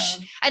gosh.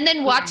 And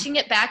then watching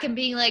it back and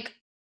being like,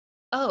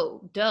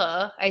 oh,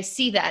 duh, I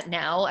see that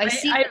now. I've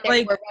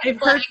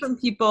heard from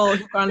people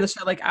who've gone on the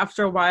show, like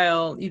after a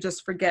while, you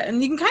just forget.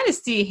 And you can kind of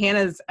see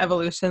Hannah's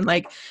evolution.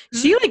 Like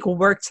she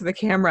worked the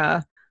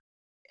camera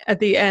at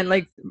the end,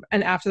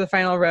 and after the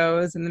final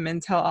rose and the men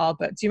tell all.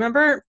 But do you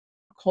remember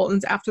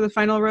Colton's after the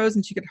final rose,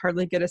 and she could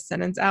hardly get a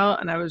sentence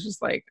out? And I was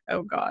just like,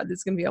 oh God, this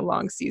is going to be a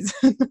long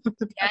season.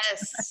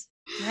 Yes.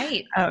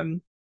 Right.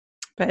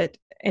 But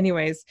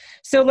anyways,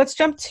 so let's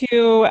jump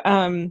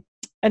to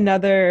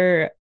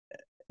another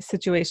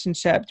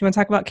situationship. Do you want to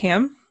talk about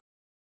Cam?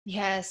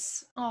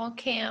 Yes. Oh,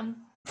 Cam.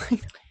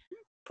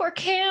 Poor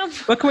Cam.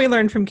 What can we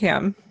learn from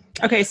Cam?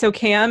 Okay, so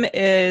Cam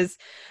is,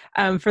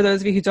 for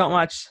those of you who don't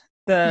watch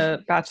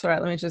The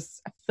Bachelorette, let me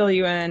just fill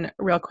you in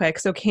real quick.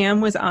 So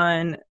Cam was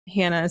on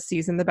Hannah's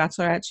season, The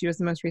Bachelorette. She was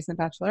the most recent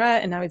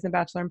Bachelorette, and now he's in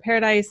Bachelor in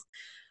Paradise.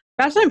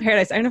 Bachelor in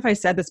Paradise, I don't know if I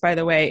said this, by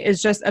the way,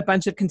 is just a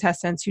bunch of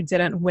contestants who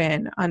didn't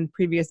win on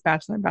previous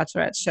Bachelor and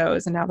Bachelorette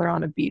shows, and now they're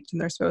on a beach and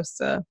they're supposed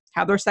to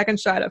have their second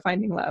shot at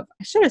finding love.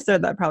 I should have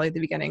said that probably at the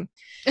beginning.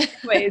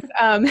 Anyways,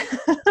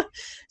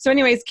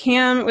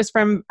 Cam was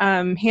from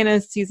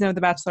Hannah's season of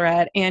The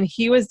Bachelorette, and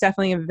he was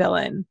definitely a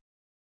villain.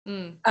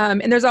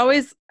 And there's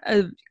always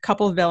a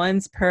couple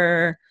villains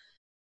per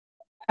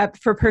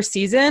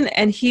season,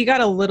 and he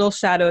got a little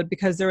shadowed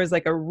because there was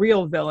like a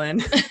real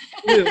villain,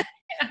 Luke.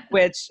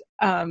 Which,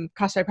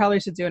 gosh, I probably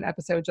should do an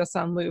episode just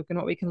on Luke and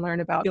what we can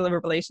learn about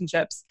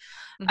relationships.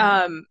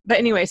 But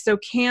anyway, so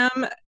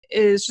Cam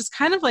is just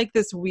kind of like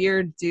this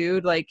weird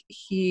dude. Like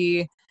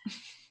he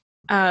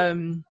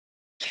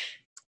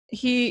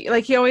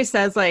he always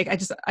says like, I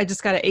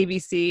just got to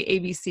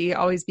ABC,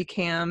 always be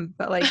Cam,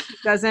 but like he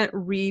doesn't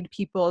read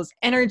people's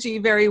energy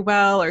very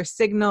well or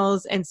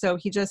signals. And so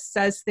he just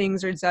says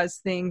things or does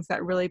things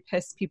that really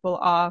piss people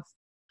off.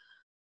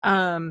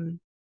 Like,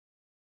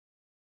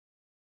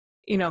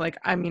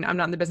 I mean, I'm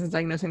not in the business of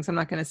diagnosing, so I'm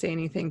not going to say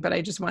anything, but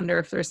I just wonder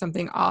if there's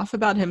something off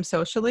about him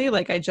socially.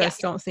 Like, I just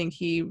don't think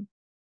he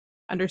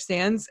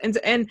understands.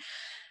 And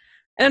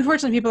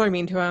unfortunately, people are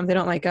mean to him. They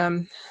don't like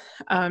him.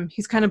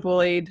 He's kind of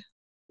bullied.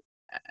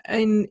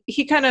 And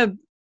he kind of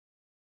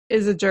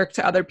is a jerk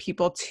to other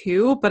people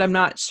too, but I'm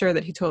not sure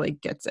that he totally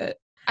gets it.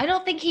 I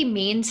don't think he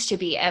means to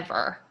be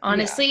ever.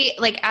 Honestly,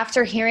 like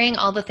after hearing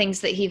all the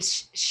things that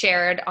he's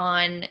shared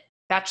on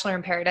Bachelor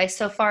in Paradise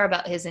so far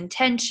about his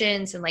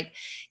intentions and like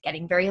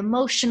getting very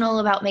emotional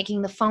about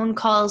making the phone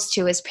calls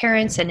to his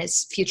parents and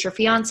his future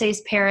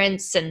fiance's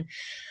parents. And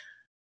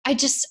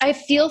I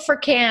feel for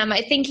Cam.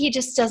 I think he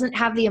just doesn't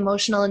have the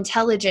emotional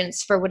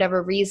intelligence for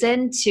whatever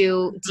reason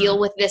to deal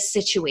with this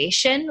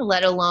situation,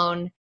 let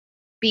alone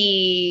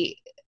be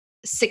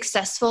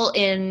successful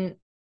in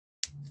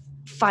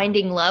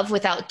finding love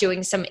without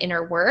doing some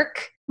inner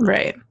work.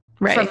 Right.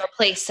 From a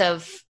place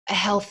of a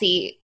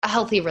healthy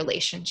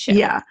relationship.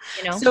 Yeah.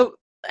 You know? So,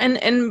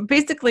 and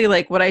basically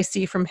like what I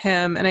see from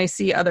him, and I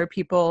see other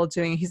people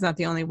doing, he's not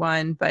the only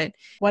one, but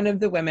one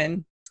of the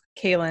women,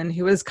 Kaylin,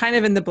 who was kind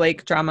of in the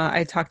Blake drama.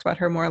 I talked about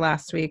her more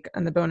last week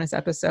on the bonus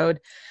episode.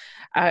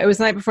 It was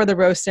the night before the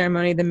rose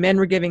ceremony. The men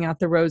were giving out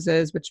the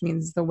roses, which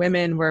means the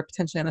women were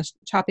potentially on a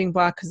chopping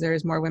block because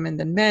there's more women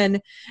than men.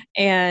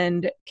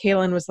 And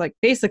Kaylin was like,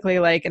 basically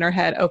like in her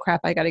head, oh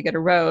crap, I got to get a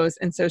rose.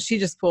 And so she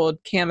just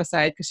pulled Cam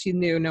aside because she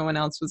knew no one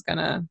else was going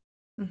to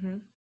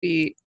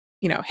be,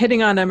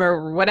 hitting on him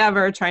or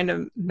whatever, trying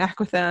to mac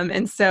with him.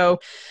 And so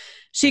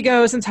she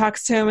goes and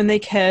talks to him and they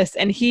kiss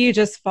and he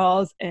just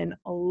falls in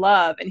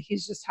love. And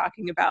he's just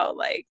talking about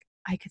like,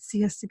 I could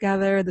see us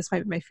together. This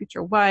might be my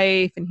future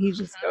wife. And he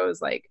just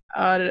goes like,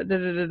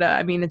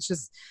 I mean, it's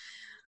just,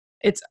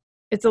 it's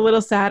a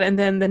little sad. And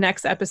then the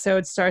next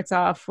episode starts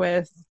off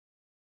with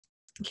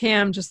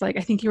Cam just like,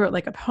 I think he wrote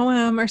like a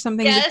poem or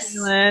something. Yes.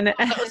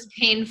 That was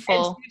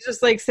painful. And she's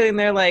just like sitting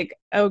there like,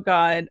 oh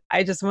God,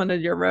 I just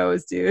wanted your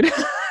rose, dude.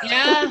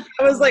 Yeah.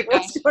 I was like,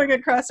 what's going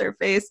across her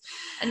face?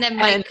 And then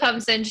Mike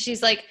comes in.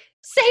 She's like,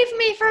 save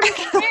me from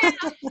Cam.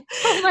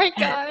 Oh my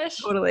gosh.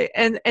 Totally.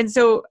 And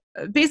so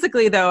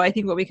basically though, I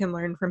think what we can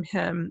learn from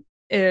him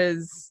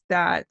is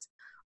that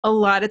a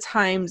lot of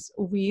times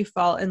we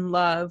fall in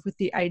love with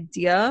the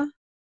idea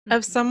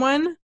of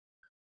someone.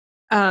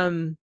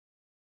 The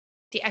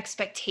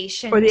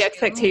expectation. Or the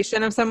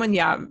expectation of someone,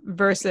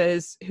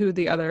 versus who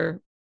the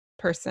other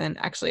person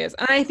actually is.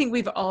 And I think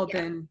we've all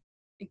been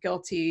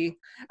guilty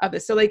of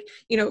this. So like,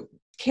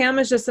 Cam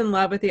is just in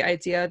love with the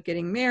idea of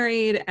getting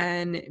married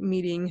and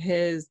meeting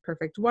his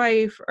perfect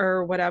wife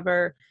or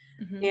whatever.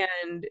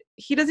 And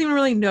he doesn't even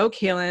really know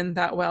Kaylin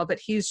that well, but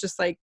he's just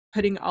like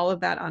putting all of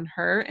that on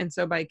her. And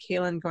so by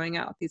Kaylin going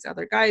out with these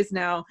other guys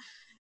now,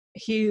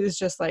 he is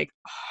just like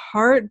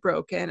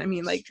heartbroken. I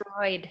mean, like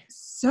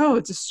so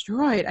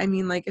destroyed. I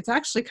mean, like, it's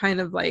actually kind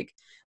of like,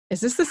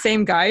 is this the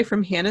same guy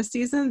from Hannah's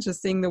season?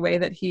 Just seeing the way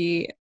that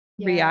he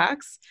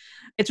reacts.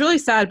 It's really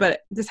sad,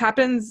 but this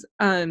happens.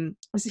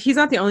 He's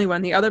not the only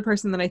one. The other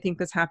person that I think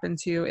this happened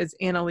to is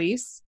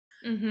Annalise,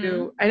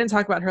 who I didn't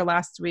talk about her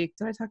last week.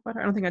 Did I talk about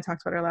her? I don't think I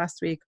talked about her last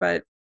week,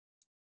 but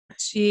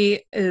she's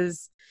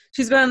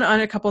been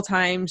on a couple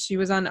times. She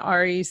was on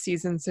Ari's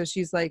season. So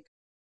she's like,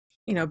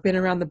 been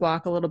around the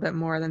block a little bit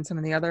more than some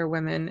of the other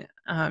women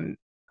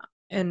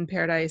in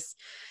Paradise.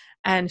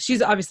 And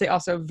she's obviously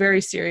also very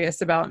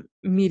serious about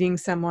meeting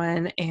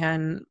someone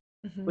and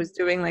was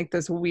doing like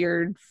this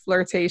weird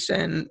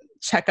flirtation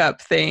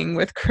checkup thing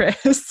with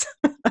Chris.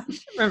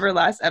 Remember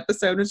last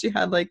episode when she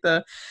had like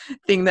the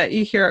thing that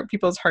you hear at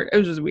people's heart? It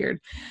was just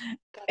weird.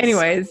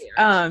 Anyways,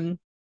 so weird.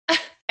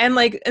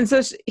 And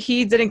so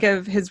he didn't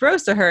give his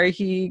rose to her.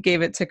 He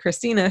gave it to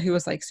Christina, who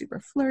was like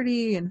super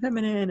flirty and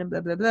feminine and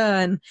blah, blah,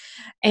 blah.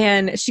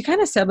 And she kind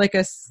of said like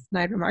a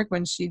snide remark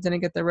when she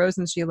didn't get the rose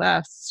and she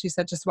left. She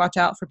said, just watch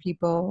out for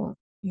people,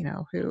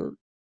 who,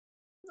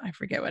 I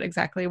forget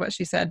what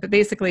she said, but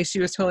basically she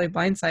was totally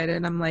blindsided.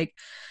 And I'm like,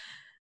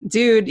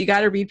 dude, you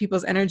got to read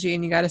people's energy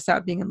and you got to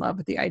stop being in love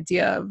with the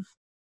idea of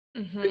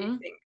who you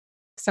think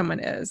someone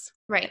is.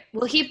 Right.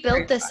 Well, he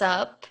built this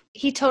up.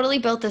 He totally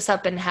built this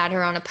up and had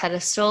her on a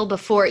pedestal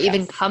before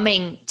even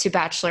coming to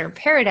Bachelor in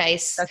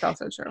Paradise. That's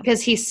also true.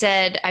 Because he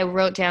said, I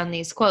wrote down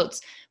these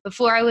quotes.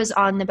 Before I was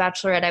on The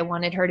Bachelorette, I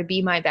wanted her to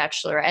be my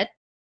Bachelorette.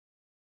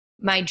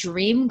 My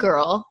dream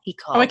girl, he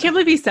called. Oh, I can't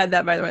believe he said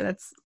that, by the way.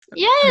 That's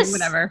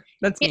whatever.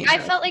 That's me. I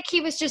felt like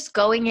he was just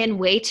going in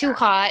way too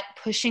hot,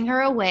 pushing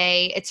her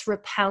away. It's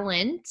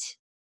repellent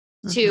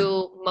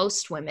to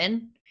most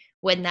women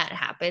when that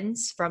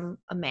happens from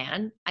a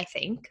man, I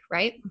think,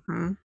 right?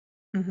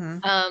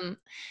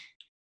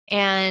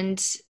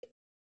 And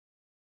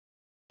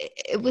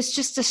it was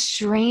just a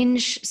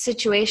strange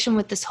situation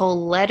with this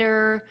whole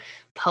letter,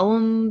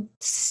 poem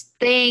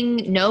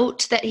thing,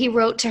 note that he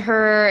wrote to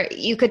her.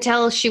 You could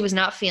tell she was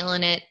not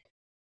feeling it.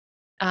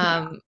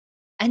 And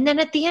then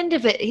at the end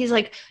of it, he's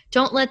like,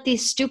 don't let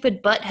these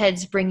stupid butt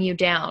heads bring you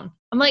down.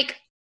 I'm like,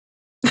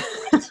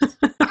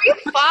 are you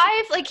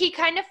 5? Like, he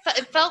kind of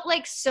felt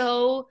like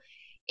so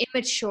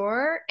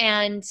immature,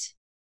 and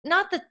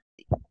not that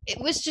it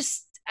was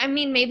just, I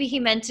mean, maybe he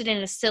meant it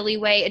in a silly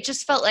way. It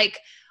just felt like,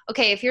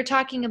 okay, if you're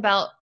talking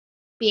about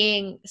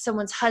being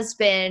someone's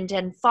husband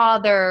and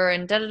father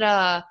and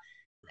da-da-da,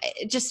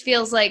 it just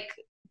feels like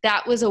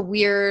that was a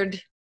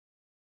weird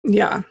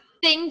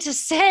thing to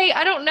say.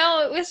 I don't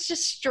know. It was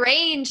just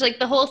strange. Like,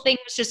 the whole thing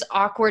was just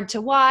awkward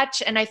to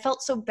watch, and I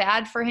felt so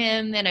bad for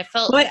him, and I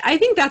felt... Well, I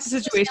think that's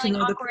a situation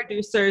where the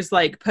producers,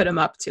 like, put him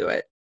up to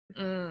it.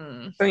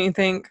 Don't you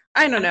think?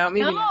 I don't know.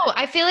 Maybe no,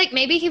 I feel like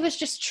maybe he was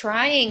just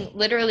trying,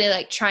 literally,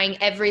 like,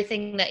 trying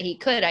everything that he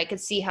could. I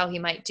could see how he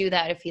might do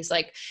that if he's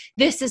like,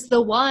 this is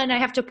the one. I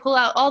have to pull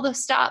out all the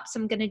stops.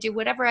 I'm going to do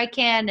whatever I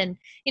can. And,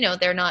 you know,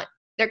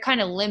 they're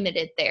kind of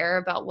limited there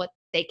about what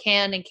they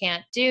can and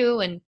can't do.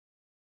 And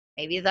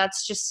maybe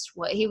that's just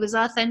what he was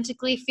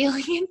authentically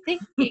feeling and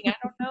thinking. I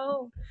don't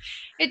know.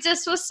 It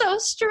just was so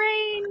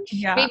strange.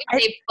 Yeah.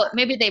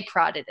 Maybe they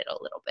prodded it a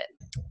little bit.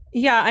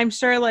 Yeah, I'm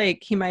sure,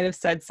 like, he might have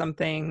said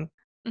something,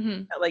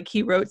 like,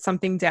 he wrote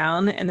something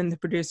down, and then the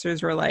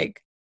producers were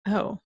like,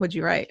 oh, what'd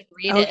you write?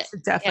 Read it. You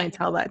should definitely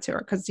tell that to her,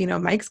 because, you know,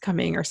 Mike's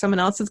coming, or someone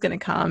else is going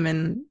to come,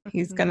 and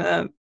he's going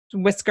to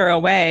whisk her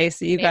away,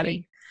 so you got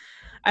to,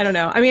 I don't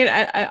know. I mean,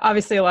 I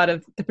obviously a lot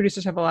of the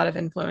producers have a lot of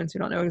influence. We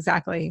don't know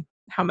exactly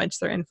how much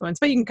they're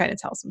influenced, but you can kind of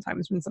tell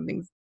sometimes when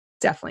something's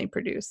definitely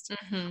produced.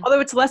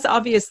 Although it's less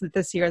obvious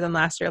this year than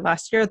last year.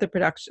 Last year, the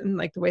production,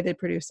 like the way they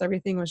produced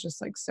everything, was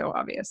just like so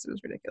obvious. It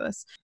was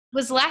ridiculous.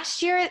 Was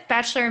last year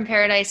Bachelor in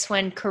Paradise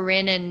when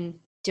Corinne and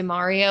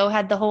DeMario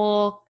had the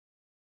whole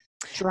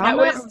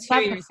drama? That was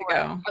 2 years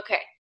ago.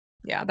 Okay.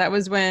 Yeah, that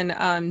was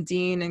when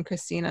Dean and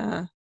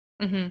Christina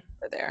were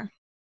there.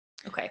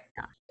 Okay.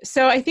 Yeah.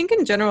 So I think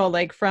in general,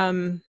 like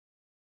from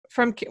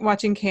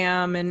watching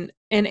Cam and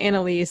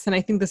Annalise, and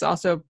I think this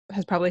also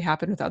has probably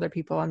happened with other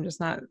people, I'm just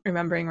not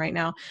remembering right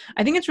now.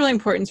 I think it's really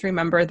important to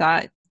remember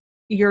that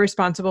you're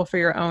responsible for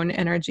your own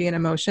energy and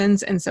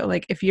emotions. And so,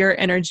 like, if your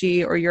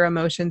energy or your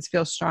emotions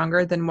feel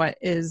stronger than what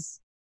is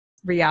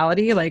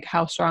reality, like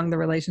how strong the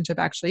relationship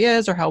actually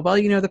is or how well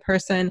you know the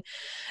person,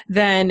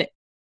 then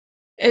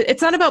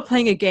it's not about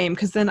playing a game,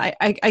 because then I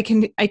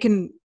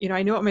can, you know,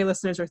 I know what my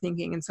listeners are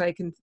thinking, and so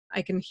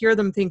I can hear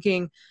them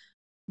thinking,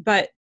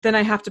 but then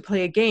I have to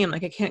play a game.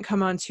 Like, I can't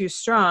come on too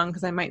strong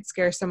because I might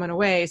scare someone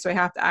away. So I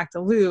have to act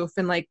aloof.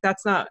 And like,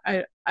 that's not,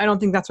 I don't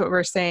think that's what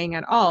we're saying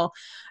at all.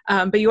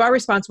 But you are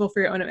responsible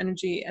for your own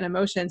energy and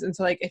emotions. And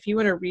so, like, if you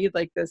want to read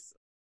like this,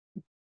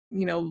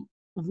 you know,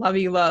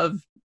 lovey love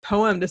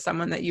poem to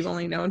someone that you've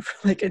only known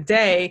for like a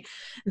day,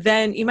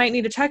 then you might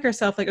need to check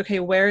yourself, like, okay,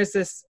 where is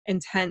this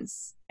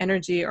intense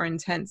energy or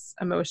intense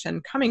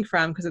emotion coming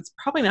from? Because it's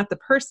probably not the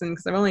person,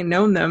 because I've only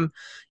known them,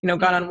 you know,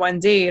 gone on 1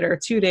 date or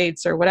 2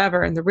 dates or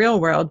whatever in the real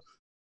world.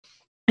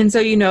 And so,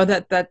 you know,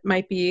 that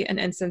might be an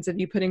instance of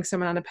you putting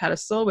someone on a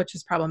pedestal, which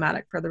is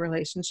problematic for the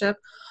relationship,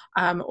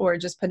 or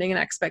just putting an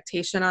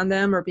expectation on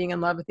them or being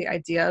in love with the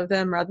idea of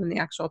them rather than the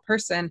actual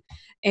person.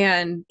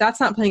 And that's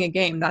not playing a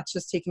game. That's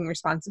just taking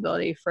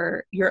responsibility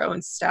for your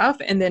own stuff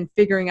and then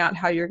figuring out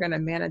how you're going to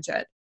manage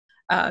it.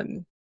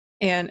 And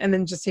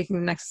then just taking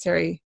the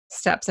necessary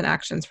steps and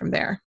actions from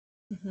there.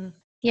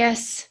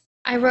 Yes.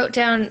 I wrote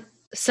down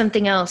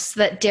something else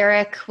that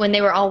Derek, when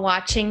they were all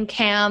watching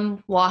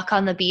Cam walk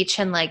on the beach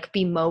and like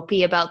be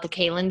mopey about the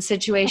Kaylin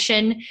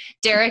situation,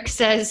 Derek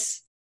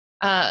says,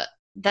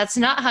 that's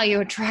not how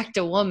you attract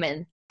a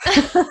woman.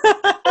 Which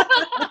I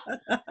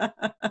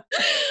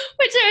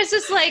was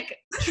just like,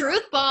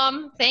 truth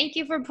bomb. Thank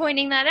you for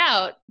pointing that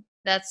out.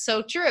 That's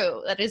so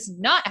true. That is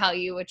not how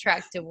you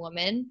attract a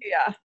woman.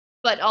 Yeah.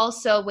 But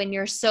also when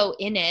you're so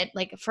in it,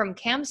 like from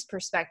Cam's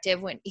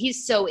perspective, when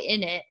he's so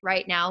in it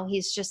right now,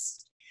 he's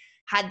just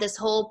had this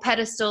whole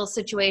pedestal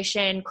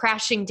situation,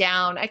 crashing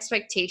down,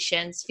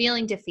 expectations,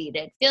 feeling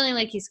defeated, feeling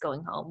like he's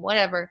going home,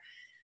 whatever.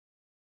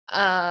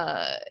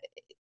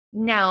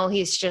 Now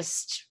he's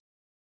just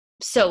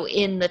so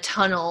in the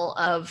tunnel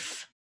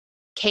of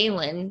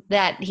Kaylin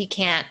that he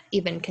can't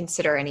even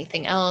consider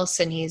anything else.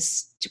 And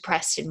he's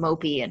depressed and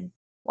mopey and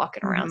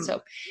walking around.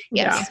 So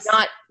yes,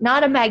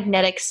 not a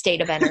magnetic state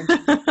of energy.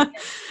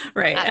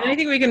 Right. And I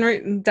think we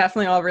can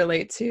definitely all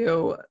relate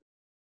to,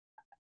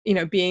 you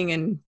know, being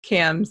in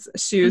Cam's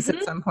shoes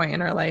at some point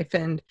in our life.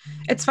 And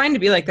it's fine to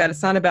be like that.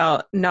 It's not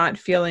about not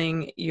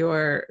feeling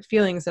your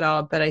feelings at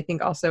all. But I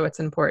think also it's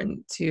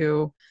important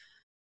to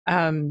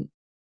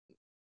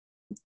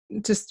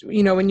just,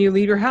 you know, when you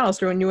leave your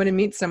house or when you want to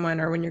meet someone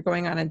or when you're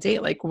going on a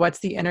date, like, what's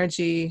the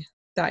energy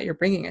that you're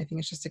bringing? I think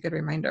it's just a good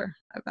reminder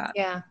of that.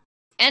 Yeah.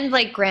 And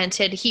like,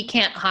 granted, he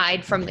can't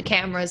hide from the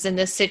cameras in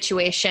this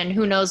situation.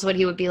 Who knows what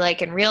he would be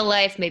like in real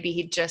life? Maybe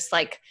he'd just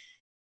like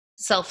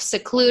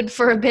self-seclude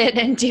for a bit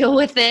and deal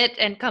with it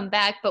and come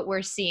back. But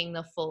we're seeing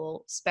the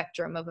full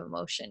spectrum of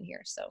emotion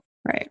here. So,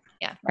 right.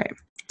 Yeah. Right.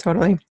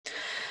 Totally.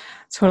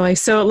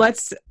 So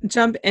let's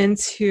jump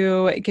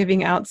into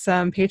giving out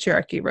some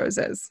patriarchy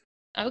roses.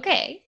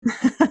 Okay.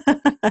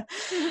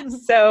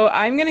 So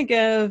I'm going to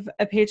give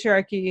a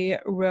patriarchy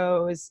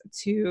rose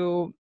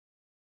to,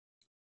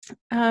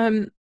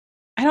 I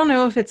don't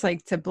know if it's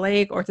like to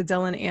Blake or to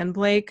Dylan and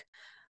Blake.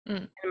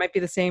 Mm. It might be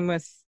the same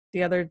with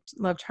the other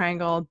love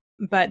triangle,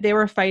 but they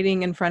were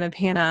fighting in front of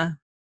Hannah.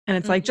 And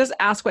it's like, just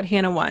ask what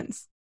Hannah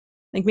wants.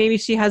 Like maybe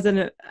she has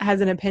an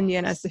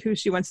opinion as to who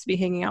she wants to be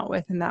hanging out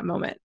with in that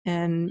moment,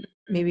 and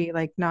maybe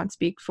like not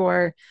speak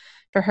for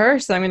her.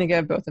 So I'm going to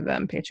give both of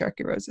them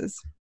patriarchy roses.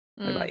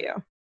 What about you?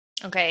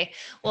 Okay.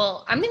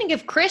 Well, I'm going to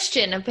give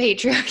Christian a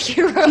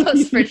patriarchy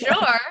rose for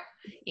sure.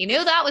 You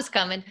knew that was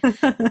coming.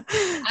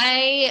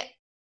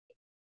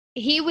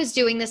 He was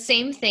doing the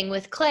same thing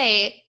with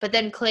Clay, but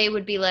then Clay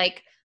would be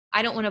like,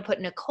 I don't want to put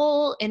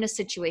Nicole in a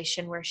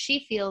situation where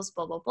she feels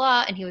blah, blah,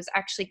 blah. And he was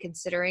actually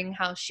considering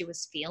how she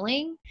was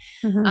feeling.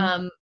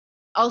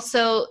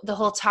 Also, the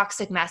whole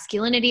toxic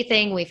masculinity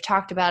thing, we've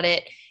talked about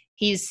it.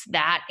 He's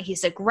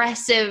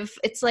aggressive.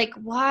 It's like,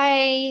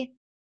 why?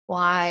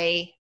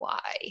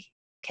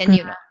 Can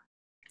you not?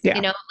 Yeah.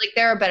 You know, like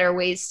there are better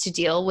ways to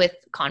deal with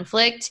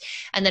conflict.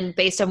 And then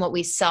based on what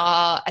we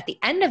saw at the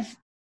end of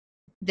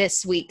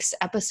this week's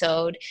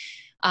episode,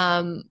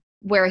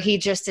 where he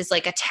just is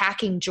like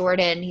attacking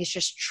Jordan. He's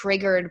just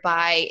triggered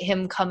by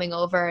him coming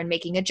over and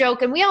making a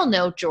joke. And we all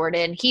know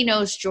Jordan. He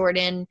knows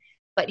Jordan,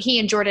 but he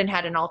and Jordan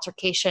had an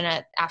altercation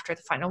after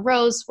the final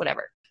rose,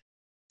 whatever.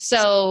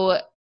 So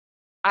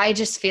I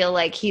just feel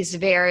like he's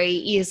very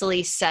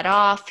easily set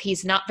off.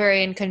 He's not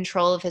very in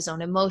control of his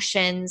own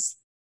emotions.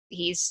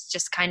 He's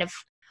just kind of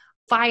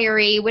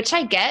fiery, which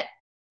I get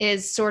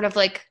is sort of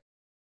like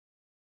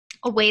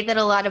a way that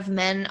a lot of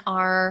men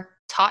are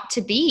taught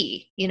to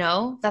be, you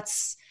know,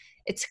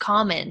 it's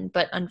common,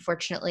 but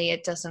unfortunately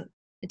it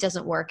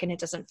doesn't work and it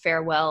doesn't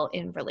fare well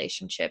in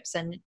relationships.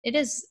 And it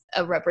is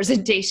a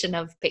representation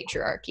of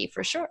patriarchy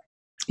for sure.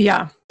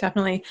 Yeah,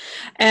 definitely.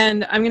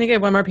 And I'm going to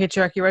give one more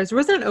patriarchy rose. There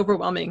wasn't an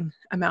overwhelming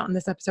amount in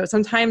this episode.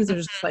 Sometimes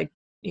there's just like,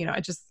 you know,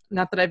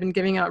 not that I've been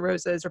giving out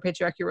roses or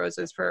patriarchy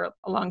roses for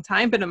a long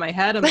time, but in my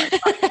head, I'm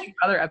like,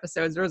 other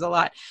episodes, there was a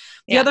lot.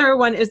 The other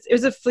one it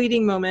was a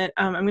fleeting moment.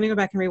 I'm going to go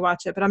back and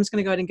rewatch it, but I'm just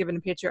going to go ahead and give it a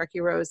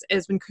patriarchy rose,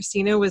 is when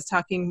Christina was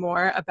talking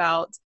more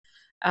about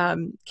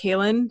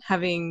Kaylin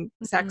having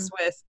sex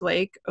with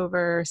Blake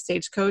over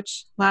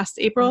Stagecoach last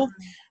April.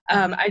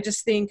 I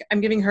just think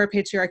I'm giving her a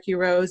patriarchy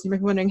rose. You might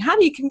be wondering, how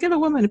do you can give a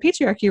woman a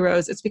patriarchy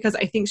rose? It's because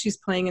I think she's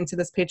playing into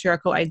this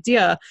patriarchal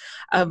idea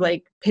of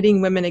like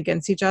pitting women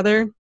against each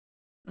other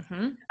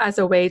as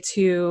a way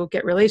to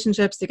get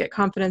relationships, to get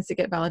confidence, to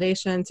get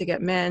validation, to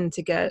get men,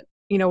 to get,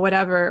 you know,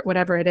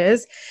 whatever it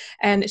is.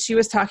 And she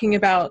was talking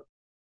about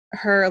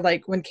her,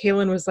 like when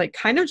Kaylin was like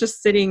kind of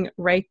just sitting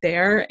right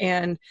there.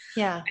 And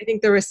I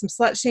think there was some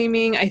slut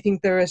shaming. I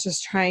think there was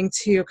just trying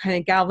to kind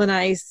of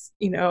galvanize,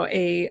 you know,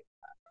 a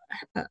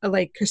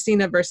like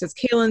Christina versus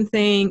Kaylin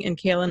thing. And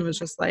Kaylin was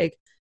just like,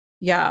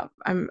 yeah,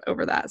 I'm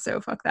over that.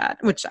 So fuck that,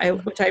 which I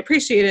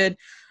appreciated.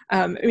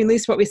 I mean, at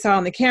least what we saw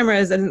on the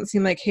cameras, it didn't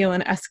seem like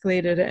Kaylin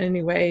escalated in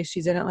any way.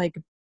 She didn't like,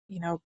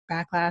 you know,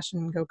 backlash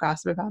and go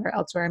gossip about her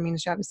elsewhere. I mean,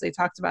 she obviously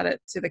talked about it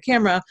to the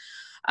camera,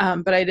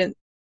 but I don't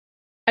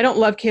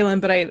love Kaylin,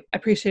 but I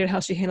appreciated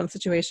how she handled the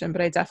situation. But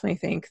I definitely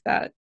think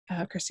that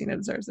Christina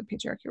deserves a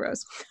patriarchy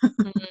rose.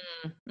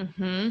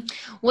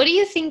 What do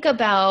you think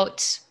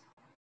about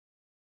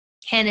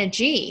Hannah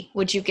G?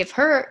 Would you give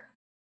her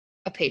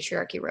a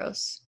patriarchy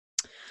rose?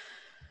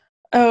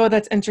 Oh,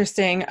 that's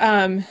interesting.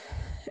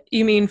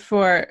 You mean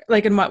for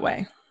like in what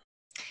way?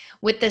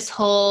 With this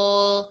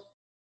whole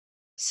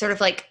sort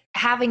of like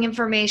having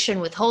information,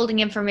 withholding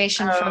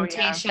information from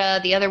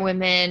Tayshia, the other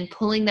women,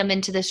 pulling them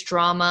into this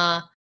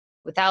drama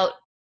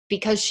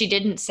because she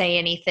didn't say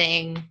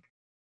anything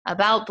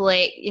about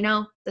Blake, you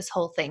know, this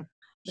whole thing.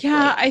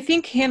 Yeah, Blake. I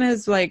think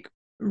Hannah's like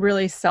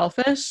really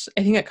selfish.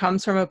 I think it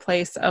comes from a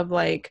place of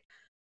like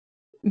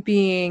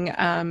being,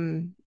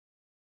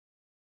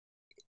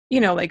 you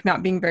know, like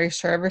not being very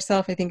sure of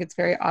herself. I think it's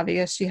very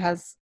obvious she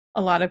has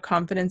a lot of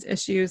confidence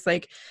issues.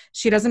 Like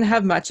she doesn't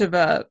have much of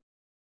I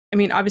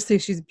mean, obviously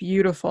she's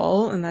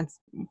beautiful and that's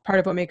part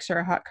of what makes her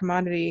a hot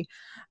commodity.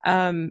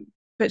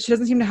 But she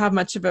doesn't seem to have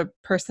much of a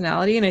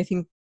personality. And I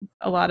think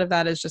a lot of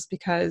that is just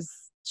because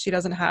she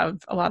doesn't have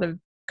a lot of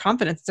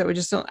confidence. So we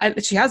just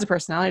she has a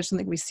personality. I just don't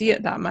think we see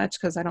it that much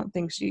because I don't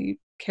think she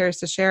cares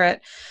to share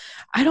it.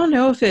 I don't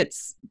know if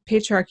it's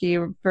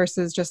patriarchy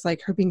versus just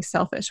like her being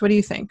selfish. What do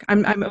you think?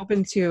 I'm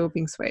open to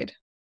being swayed.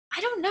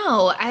 I don't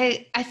know.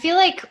 I feel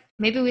like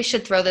maybe we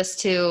should throw this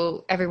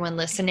to everyone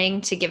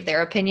listening to give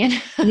their opinion.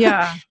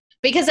 Yeah.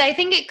 Because I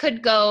think it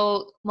could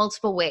go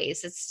multiple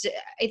ways.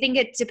 I think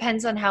it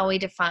depends on how we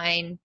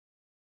define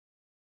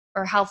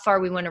or how far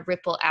we want to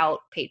ripple out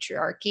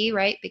patriarchy,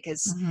 right?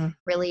 Because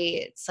really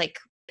it's like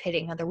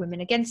pitting other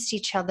women against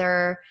each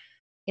other,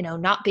 you know,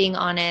 not being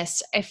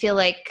honest. I feel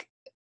like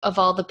of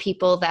all the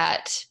people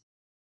that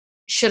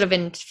should have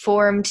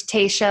informed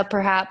Tayshia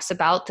perhaps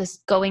about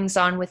this goings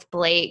on with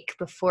Blake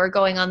before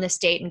going on this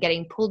date and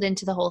getting pulled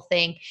into the whole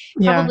thing,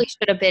 probably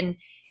should have been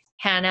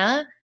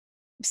Hannah.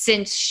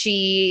 since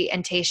she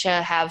and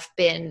Tayshia have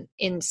been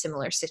in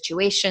similar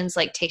situations,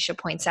 like Tayshia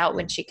points out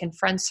when she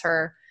confronts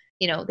her,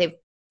 they've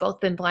both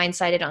been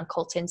blindsided on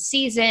Colton's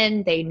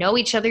season. They know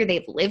each other.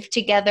 They've lived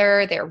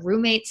together. They're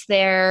roommates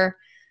there.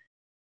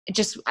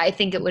 I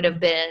think it would have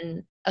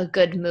been a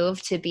good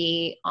move to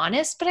be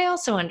honest, but I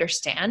also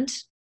understand.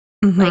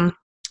 Like,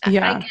 I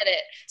get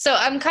it. So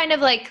I'm kind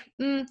of like,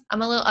 I'm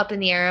a little up in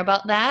the air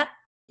about that.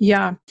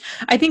 Yeah.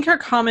 I think her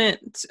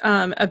comment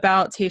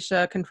about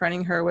Tayshia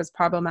confronting her was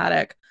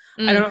problematic.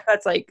 I don't know if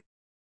that's like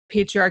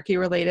patriarchy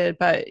related,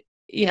 but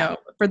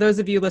for those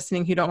of you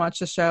listening who don't watch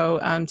the show,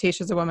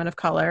 Tayshia's a woman of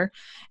color,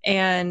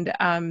 and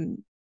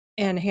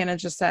Hannah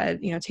just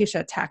said,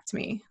 Tayshia attacked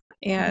me,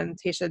 and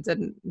Tayshia did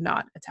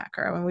not attack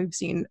her. And we've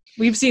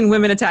seen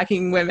women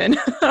attacking women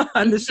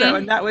on the show,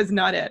 and that was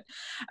not it.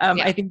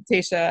 I think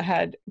Tayshia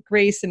had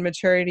grace and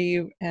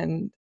maturity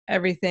and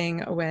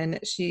everything when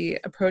she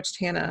approached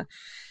Hannah,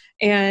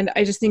 and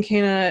I just think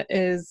Hannah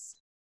is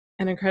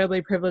an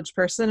incredibly privileged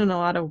person in a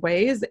lot of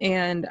ways.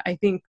 And I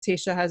think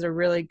Tayshia has a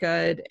really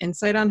good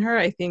insight on her.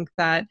 I think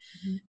that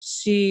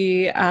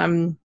she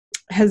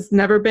has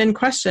never been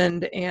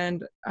questioned,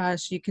 and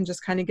she can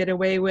just kind of get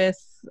away with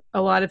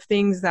a lot of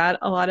things that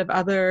a lot of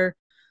other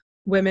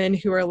women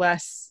who are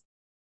less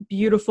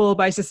beautiful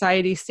by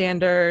society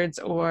standards,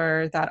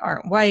 or that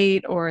aren't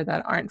white, or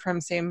that aren't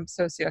from same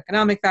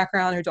socioeconomic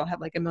background, or don't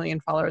have like 1 million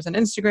followers on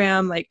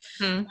Instagram. I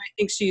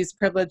think she's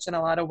privileged in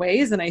a lot of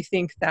ways. And I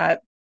think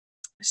that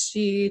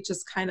she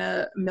just kind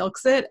of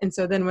milks it. And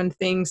so then when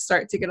things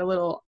start to get a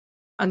little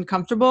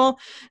uncomfortable,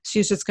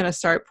 she's just going to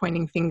start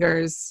pointing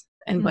fingers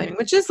and blaming,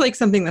 which is like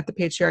something that the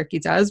patriarchy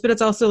does, but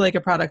it's also like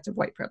a product of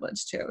white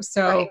privilege too.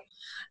 So,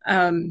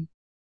 right.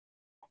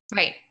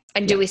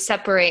 And do we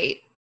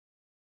separate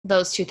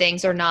those two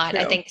things or not?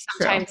 I think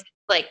sometimes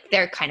like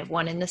they're kind of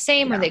one and the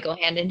same, or they go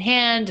hand in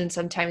hand. And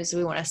sometimes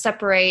we want to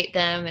separate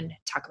them and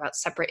talk about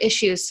separate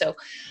issues. So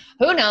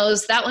who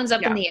knows? That one's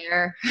up in the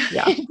air.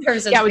 Yeah.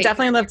 Yeah. We'd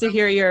definitely love to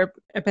hear your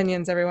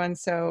opinions, everyone.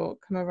 So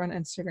come over on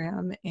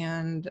Instagram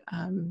and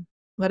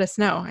let us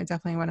know. I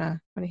definitely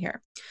want to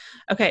hear.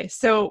 Okay.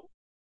 So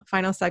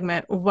final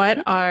segment.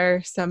 What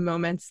are some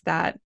moments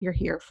that you're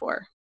here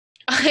for?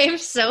 I'm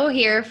so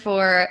here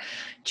for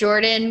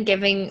Jordan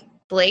giving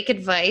Blake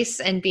advice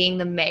and being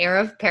the mayor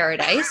of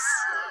paradise.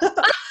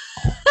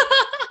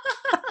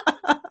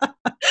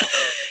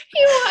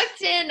 He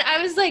walked in.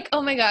 I was like,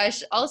 oh my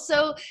gosh.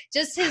 Also,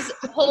 just his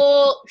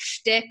whole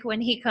shtick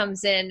when he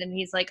comes in and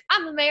he's like,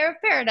 I'm the mayor of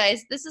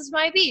paradise. This is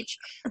my beach.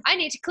 I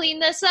need to clean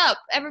this up.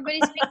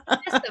 Everybody's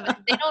making this of it.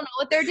 They don't know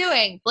what they're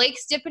doing.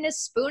 Blake's dipping his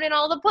spoon in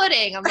all the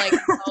pudding. I'm like,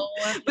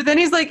 oh. But then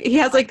he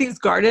has like these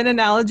garden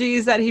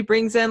analogies that he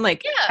brings in.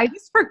 Like, I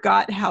just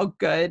forgot how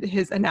good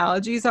his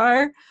analogies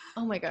are.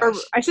 Oh my gosh. Or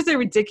I should say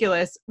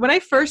ridiculous. When I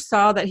first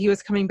saw that he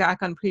was coming back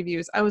on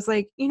previews, I was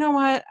like, you know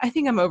what? I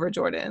think I'm over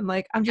Jordan.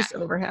 Like, I'm just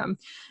over him.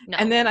 No,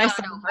 and then I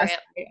saw him last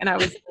night and I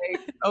was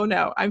like, oh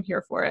no, I'm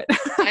here for it.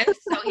 I'm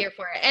so here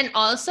for it. And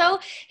also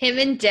him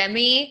and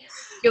Demi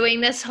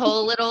doing this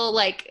whole little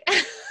like,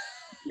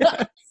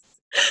 I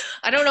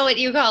don't know what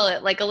you call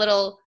it, like a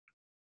little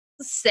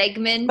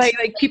segment.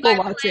 Like people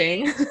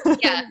watching.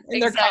 Yeah,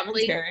 in their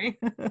commentary.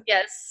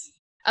 Yes.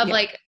 Of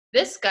like,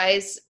 this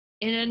guy's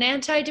in an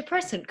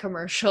antidepressant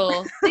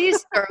commercial.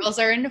 These girls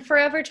are in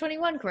Forever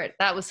 21 commercial.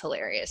 That was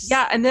hilarious.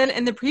 Yeah, and then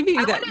in the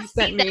preview that you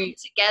sent me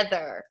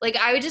together, like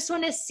I would just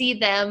want to see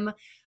them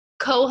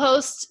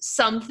co-host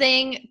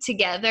something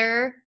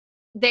together.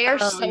 They are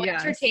so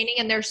entertaining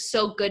and they're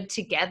so good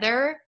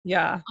together.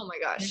 Yeah. Oh my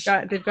gosh.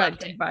 They've got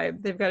good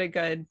vibe. They've got a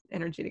good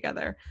energy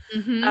together.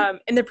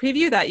 In the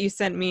preview that you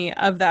sent me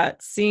of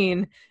that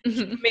scene,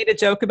 he made a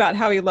joke about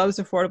how he loves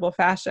affordable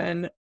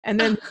fashion. And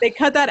then they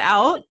cut that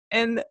out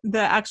in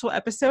the actual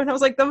episode. And I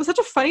was like, that was such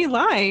a funny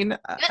line.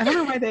 I don't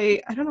know why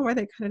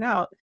they cut it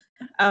out.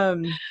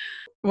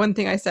 One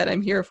thing I said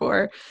I'm here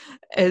for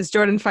is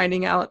Jordan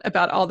finding out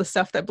about all the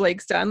stuff that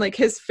Blake's done. Like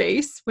his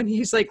face when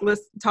he's like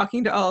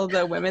talking to all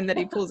the women that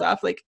he pulls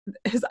off, like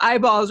his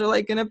eyeballs are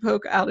like going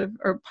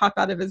to pop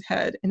out of his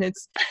head. And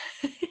it's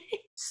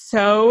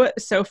so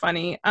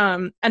funny.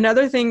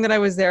 Another thing that I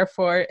was there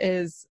for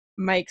is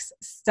Mike's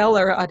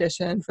stellar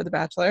audition for The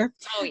Bachelor.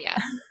 Oh yeah,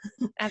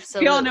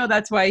 absolutely. We all know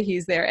that's why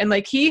he's there. And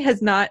like he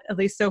has not, at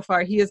least so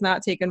far, he has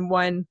not taken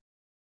one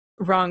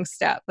wrong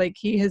step. Like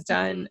he has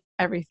done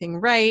everything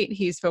right.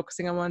 He's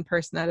focusing on one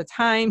person at a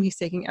time. He's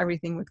taking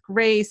everything with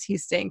grace.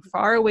 He's staying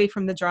far away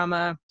from the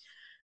drama.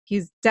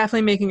 He's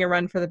definitely making a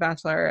run for The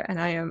Bachelor,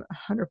 and I am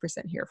 100%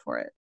 here for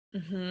it.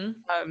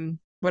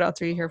 What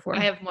else are you here for? I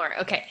have more.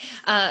 Okay.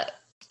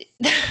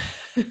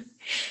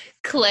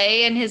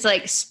 Clay and his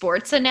like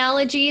sports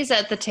analogies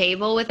at the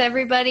table with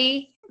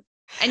everybody,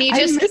 and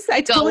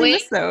I totally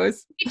miss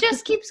those. He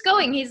just keeps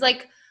going. He's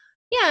like,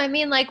 yeah, I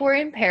mean, like we're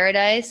in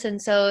paradise,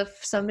 and so if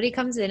somebody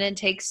comes in and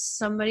takes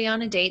somebody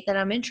on a date that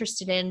I'm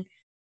interested in,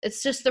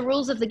 it's just the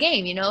rules of the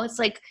game, you know? It's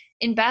like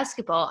in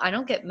basketball, I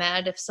don't get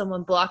mad if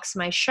someone blocks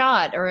my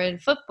shot, or in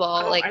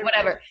football,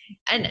 whatever.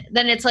 And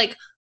then it's like,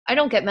 I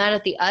don't get mad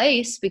at the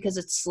ice because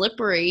it's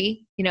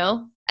slippery, you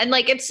know? And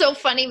like, it's so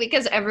funny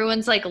because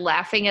everyone's like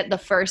laughing at the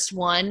first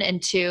 1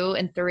 and 2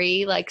 and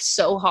 3, like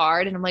so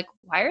hard. And I'm like,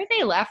 why are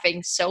they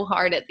laughing so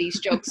hard at these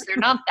jokes? They're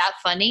not that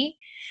funny.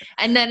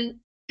 And then,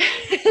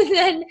 and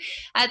then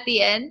at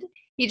the end,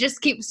 he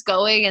just keeps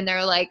going and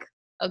they're like,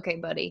 okay,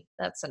 buddy,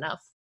 that's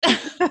enough. I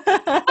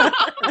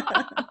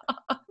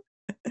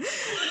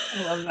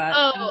love that.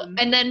 Oh,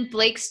 and then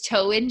Blake's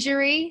toe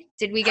injury.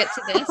 Did we get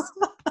to this?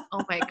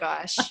 Oh my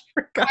gosh.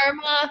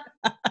 Karma.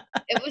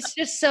 It was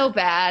just so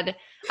bad.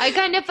 I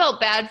kind of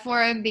felt bad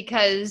for him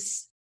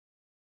because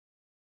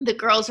the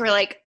girls were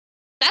like,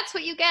 that's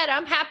what you get.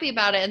 I'm happy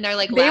about it. And they're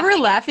like, they were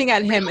laughing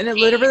at him. And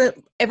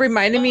it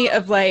reminded me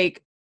of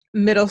like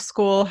middle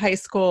school, high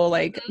school,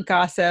 like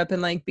gossip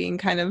and like being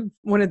kind of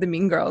one of the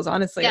mean girls,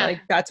 honestly. Yeah.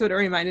 Like that's what it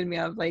reminded me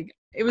of. Like,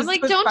 it was,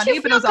 like, don't funny,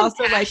 but it was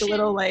also like a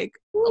little like,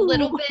 ooh. A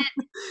little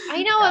bit.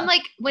 I know. Yeah. I'm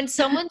like, when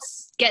someone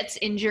gets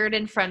injured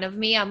in front of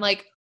me, I'm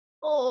like,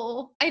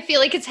 oh, I feel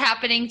like it's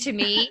happening to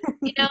me,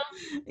 you know?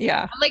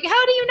 Yeah. I'm like,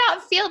 how do you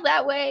not feel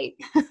that way?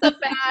 So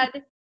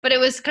bad. But it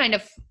was kind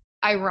of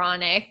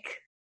ironic.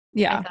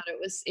 Yeah. I thought it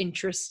was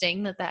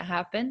interesting that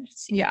happened.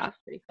 Yeah.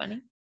 Pretty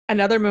funny.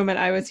 Another moment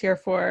I was here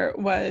for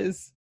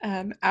was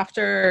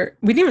after,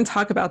 we didn't even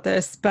talk about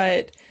this,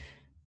 but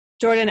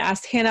Jordan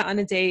asked Hannah on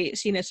a date.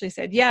 She initially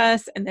said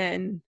yes. And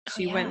then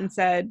she went and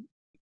said,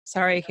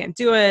 sorry, I can't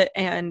do it.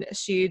 And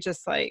she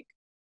just like,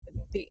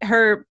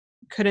 her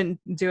couldn't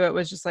do it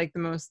was just like the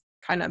most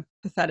kind of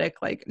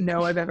pathetic, like,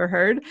 no I've ever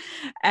heard.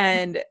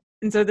 And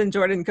so then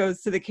Jordan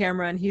goes to the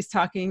camera and he's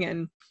talking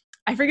and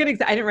I forget I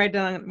didn't write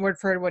down word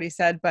for word what he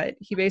said, but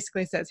he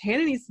basically says,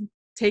 Hannah needs to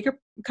take a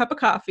cup of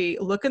coffee,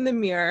 look in the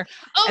mirror.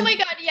 Oh my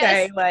God, yes.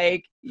 Say,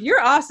 like,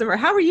 you're awesome, or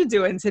how are you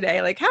doing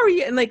today? Like, how are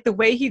you? And like the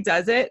way he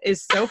does it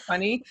is so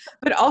funny,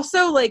 but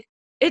also like,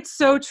 it's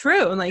so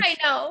true. And like, I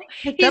know.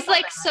 He's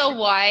like so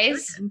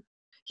wise.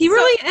 He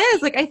really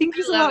is. Like, I think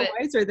he's a lot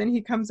wiser than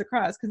he comes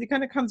across, because he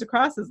kind of comes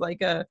across as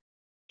like a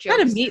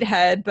kind of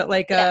meathead, but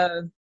like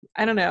I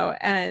don't know.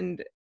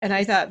 And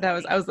I thought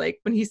I was like,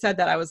 when he said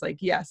that, I was like,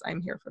 yes,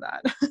 I'm here for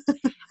that.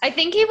 I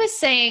think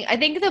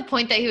the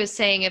point that he was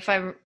saying,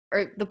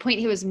 or the point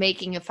he was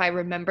making, if I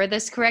remember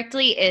this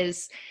correctly,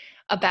 is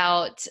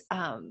about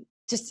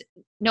just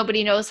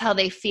nobody knows how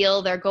they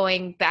feel. They're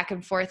going back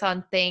and forth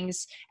on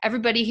things.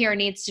 Everybody here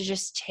needs to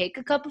just take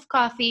a cup of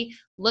coffee,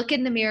 look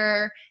in the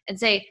mirror, and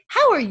say,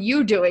 how are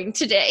you doing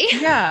today?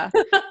 Yeah.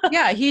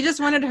 Yeah. He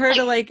just wanted her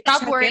to like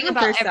stop worrying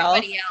about herself.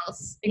 Everybody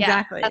else.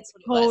 Exactly. Yeah, that's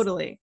what it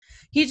was.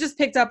 He just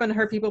picked up on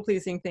her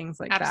people-pleasing things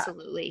like that.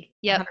 Absolutely.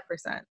 Yep.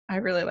 100%. I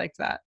really liked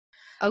that.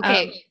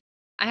 Okay.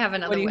 I have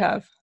another one. What do you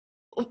have?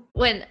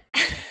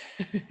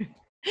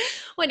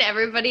 When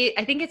everybody,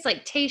 I think it's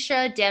like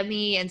Tasha,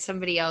 Demi, and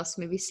somebody else,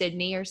 maybe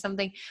Sydney or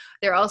something,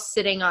 they're all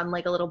sitting on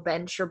like a little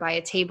bench or by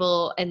a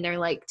table, and they're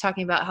like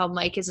talking about how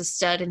Mike is a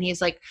stud, and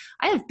he's like,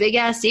 I have big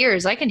ass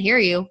ears, I can hear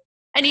you.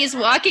 And he's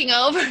walking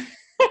over.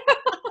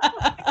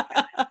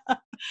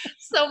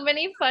 So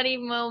many funny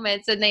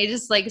moments, and they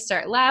just like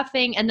start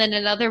laughing. And then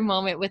another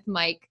moment with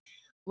Mike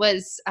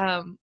was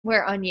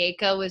where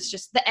Onyeka was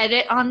just, the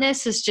edit on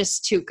this is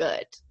just too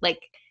good. Like,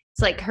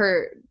 it's like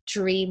her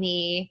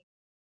dreamy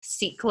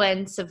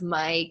sequence of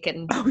Mike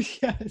and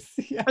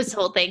this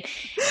whole thing.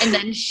 And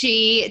then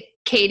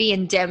Katie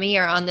and Demi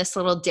are on this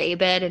little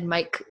daybed, and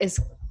Mike is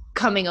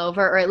coming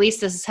over, or at least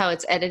this is how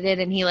it's edited,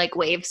 and he like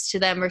waves to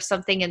them or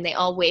something, and they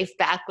all wave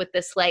back with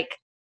this like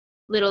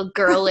little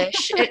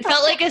girlish, it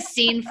felt like a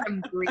scene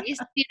from Grease,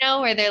 you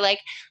know, where they're like,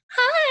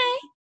 hi.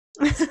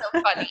 It's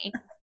so funny.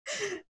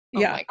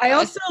 Yeah. I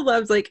also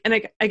loved like,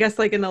 and I guess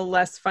like in a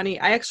less funny,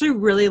 I actually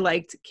really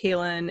liked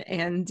Kaylin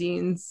and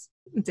Dean's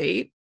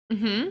date.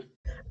 Mm-hmm.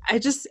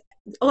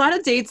 A lot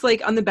of dates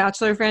like on the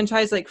Bachelor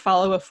franchise like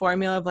follow a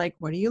formula of like,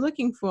 what are you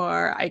looking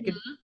for? I could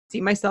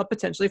see myself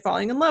potentially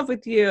falling in love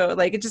with you.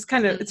 Like, it just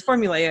kind of, it's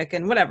formulaic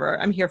and whatever.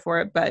 I'm here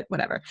for it, but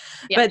whatever.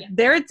 But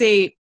their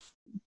date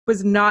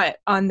was not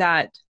on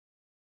that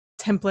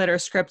template or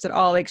script at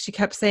all. Like, she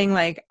kept saying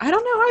like, I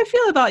don't know how I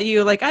feel about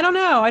you. Like, I don't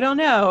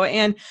know.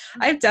 And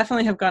I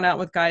definitely have gone out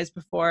with guys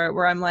before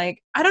where I'm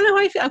like, I don't know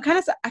how I feel. I'm kind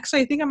of,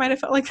 actually, I think I might've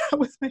felt like that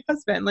with my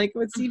husband. Like, it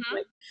would seem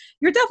like,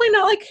 you're definitely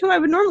not like who I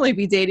would normally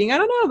be dating. I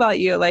don't know about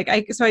you. Like,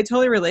 so I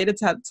totally related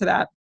to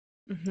that.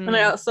 Mm-hmm. And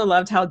I also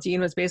loved how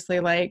Dean was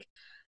basically like,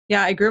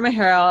 yeah, I grew my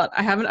hair out.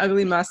 I have an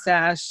ugly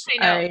mustache.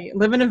 I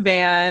live in a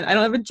van. I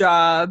don't have a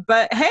job,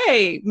 but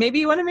hey, maybe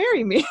you want to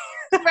marry me.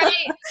 Right.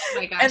 Oh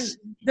my gosh. And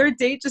their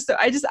date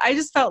I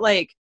just felt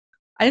like,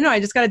 I don't know, I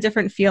just got a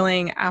different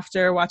feeling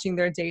after watching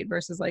their date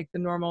versus like the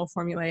normal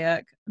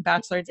formulaic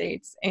Bachelor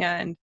dates.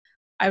 And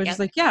I was just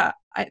like, yeah,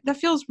 that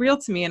feels real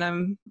to me.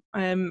 And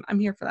I'm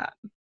here for that.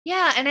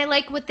 Yeah. And I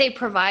like what they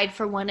provide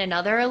for one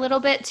another a little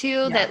bit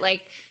too, that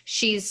like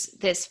she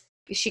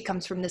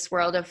comes from this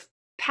world of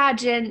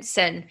pageants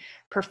and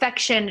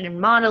perfection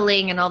and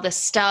modeling and all this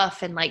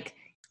stuff, and like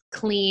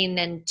clean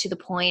and to the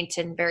point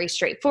and very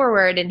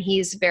straightforward. And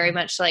he's very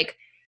much like,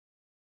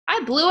 I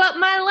blew up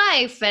my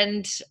life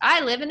and I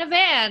live in a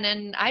van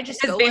and I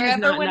just His go van is wherever,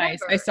 not whenever. nice.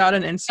 I saw it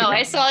on Instagram. No,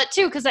 I saw it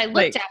too because I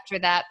looked after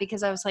that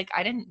because I was like,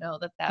 I didn't know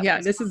that yeah,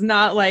 was this is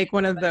not like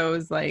one of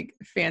those like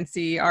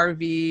fancy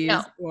RVs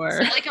no, or it's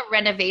not like a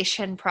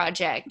renovation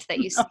project that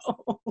you see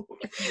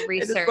if you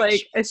research it's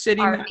like a shitty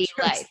RV mattress.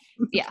 life.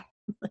 Yeah.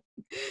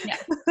 Yeah.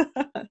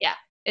 Yeah.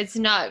 It's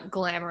not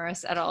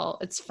glamorous at all.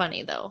 It's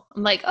funny though.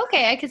 I'm like,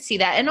 okay, I could see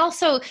that. And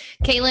also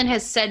Caitlin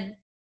has said,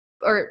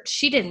 or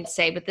she didn't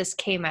say, but this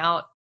came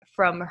out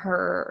from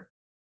her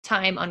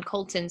time on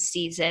Colton's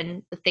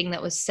season, the thing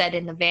that was said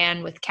in the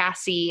van with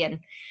Cassie and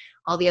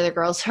all the other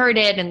girls heard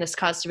it. And this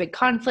caused a big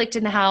conflict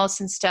in the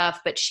house and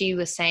stuff. But she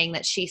was saying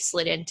that she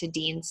slid into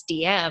Dean's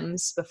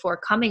DMs before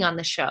coming on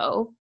the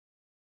show.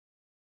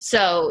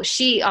 So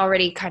she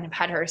already kind of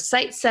had her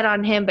sights set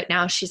on him, but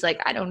now she's like,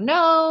 I don't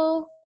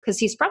know. Because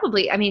he's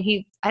probably,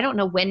 I don't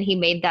know when he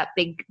made that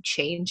big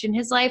change in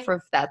his life or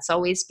if that's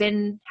always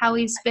been how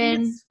he's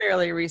been. It's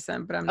fairly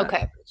recent, but I'm not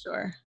really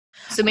sure.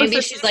 So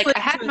maybe she's like, I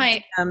had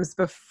my DMs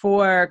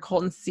before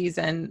Colton's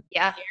season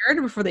aired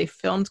or before they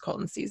filmed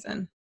Colton's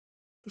season?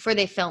 Before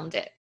they filmed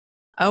it.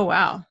 Oh,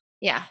 wow.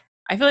 Yeah.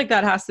 I feel like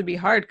that has to be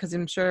hard because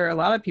I'm sure a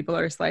lot of people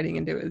are sliding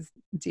into his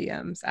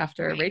DMs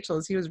after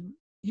Rachel's. He was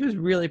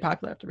really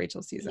popular after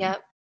Rachel's season.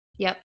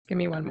 Yep. Give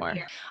me one more.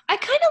 I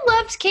kind of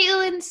loved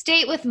Caitlin's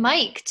date with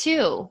Mike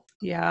too.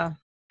 Yeah.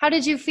 How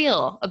did you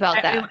feel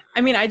about that?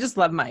 I just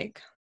love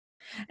Mike.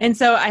 And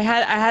so I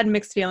had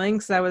mixed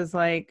feelings. I was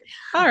like,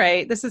 all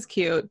right, this is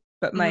cute,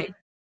 but Mike,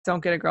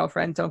 don't get a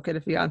girlfriend, don't get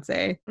a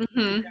fiance. You're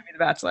gonna be the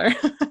Bachelor.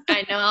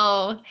 I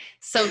know.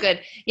 So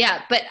good.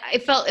 Yeah. But I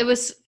felt it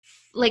was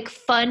like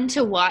fun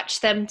to watch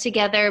them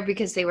together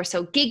because they were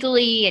so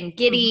giggly and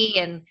giddy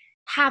and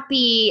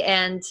happy.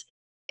 And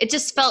it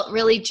just felt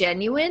really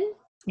genuine.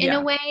 In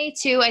a way,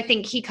 too. I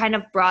think he kind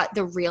of brought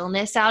the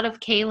realness out of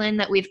Caelynn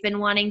that we've been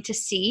wanting to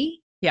see.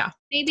 Yeah,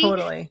 maybe.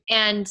 Totally.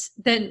 And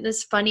then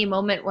this funny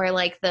moment where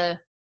like the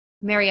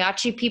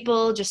mariachi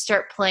people just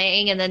start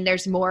playing and then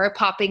there's more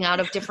popping out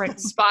of different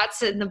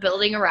spots in the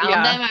building around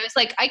them. I was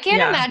like, I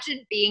can't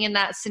imagine being in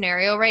that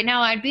scenario right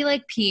now. I'd be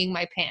like peeing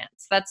my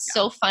pants. That's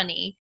so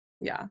funny.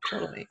 Yeah,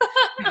 totally.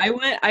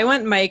 I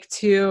want Mike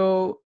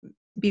to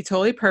be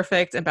totally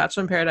perfect in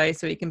Bachelor in Paradise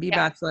so he can be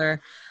Bachelor.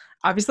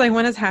 Obviously, I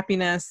want his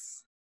happiness.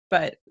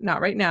 But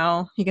not right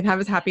now. He can have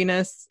his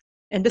happiness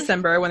in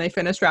December when they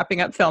finish wrapping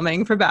up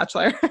filming for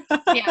Bachelor.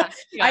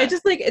 I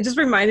just like, it just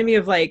reminded me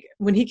of like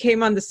when he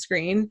came on the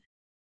screen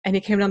and he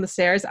came down the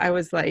stairs, I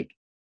was like,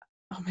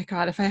 oh my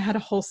God, if I had a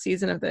whole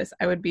season of this,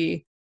 I would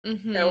be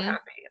so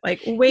happy. Like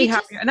way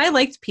happier. And I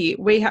liked Pete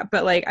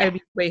but like I'd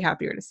be way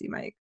happier to see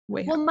Mike.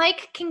 Well,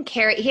 Mike can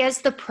he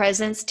has the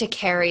presence to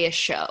carry a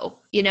show,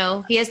 you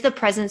know, he has the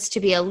presence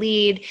to be a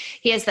lead.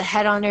 He has the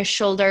head on his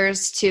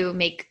shoulders to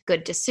make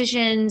good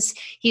decisions.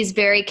 He's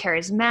very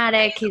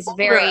charismatic. He's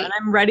very, and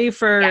I'm ready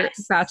for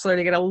Bachelor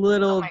to get a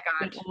little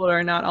bit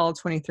older, not all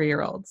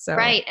 23-year-olds. So.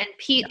 Right. And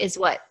Pete is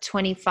what,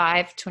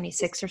 25,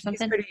 26 or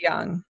something? He's pretty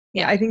young.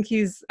 Yeah. I think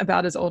he's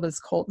about as old as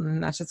Colton.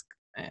 That's just,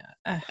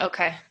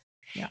 okay.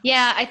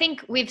 Yeah, I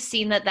think we've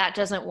seen that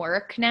doesn't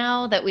work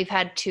now that we've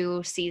had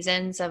 2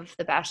 seasons of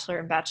The Bachelor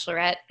and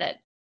Bachelorette that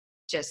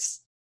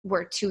just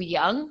were too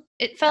young,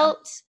 it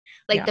felt.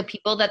 Like the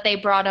people that they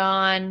brought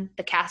on,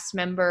 the cast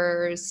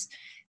members,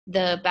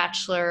 the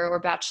Bachelor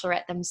or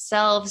Bachelorette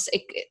themselves,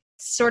 it's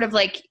sort of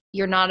like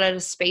you're not at a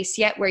space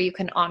yet where you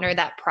can honor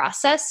that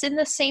process in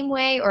the same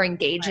way or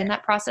engage in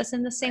that process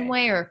in the same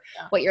way or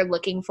what you're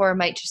looking for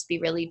might just be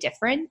really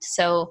different.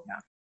 So,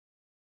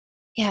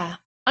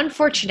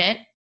 unfortunate.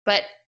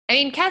 But I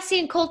mean, Cassie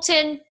and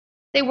Colton,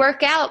 they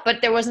work out,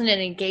 but there wasn't an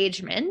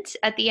engagement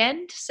at the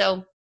end.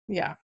 So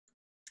yeah.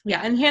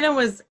 And Hannah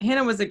was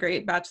a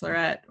great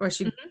Bachelorette, or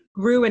she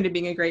grew into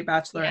being a great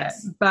Bachelorette.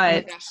 Yes. But oh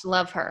my gosh,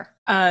 love her.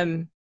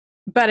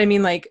 But I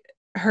mean, like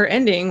her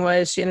ending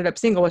was she ended up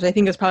single, which I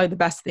think is probably the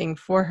best thing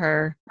for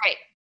her. Right.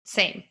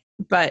 Same.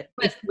 But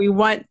if we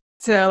want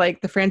to,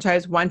 like, the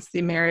franchise wants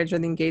the marriage or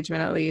the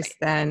engagement at least,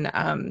 then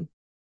I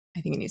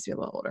think it needs to be a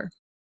little older.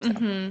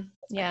 So.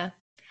 Yeah.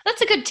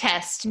 That's a good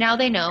test. Now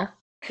they know.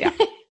 Yeah.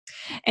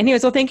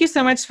 Anyways, well, thank you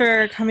so much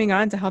for coming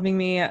on to helping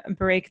me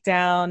break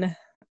down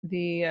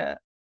the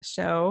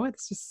show.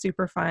 It's just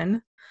super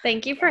fun.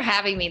 Thank you for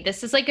having me.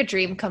 This is like a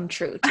dream come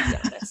true, to be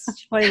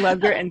honest. Well, I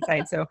love your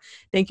insight. So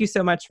thank you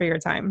so much for your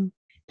time.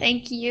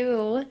 Thank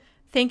you.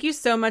 Thank you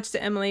so much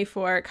to Emily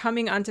for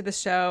coming onto the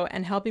show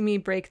and helping me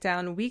break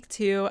down week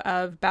 2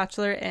 of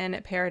Bachelor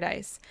in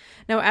Paradise.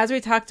 Now, as we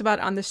talked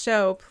about on the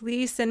show,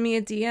 please send me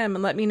a DM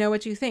and let me know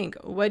what you think.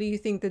 What do you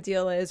think the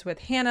deal is with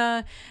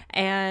Hannah?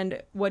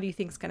 And what do you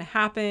think is going to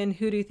happen?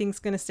 Who do you think is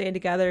going to stay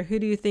together? Who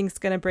do you think is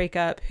going to break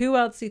up? Who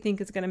else do you think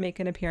is going to make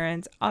an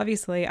appearance?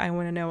 Obviously, I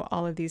want to know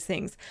all of these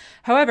things.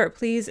 However,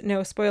 please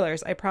no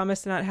spoilers. I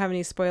promise to not have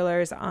any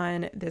spoilers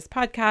on this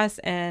podcast,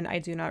 and I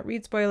do not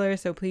read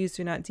spoilers, so please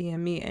do not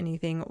DM me anything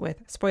anything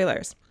with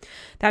spoilers.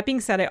 That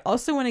being said, I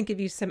also want to give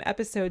you some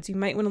episodes you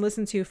might want to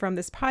listen to from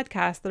this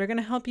podcast that are going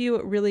to help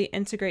you really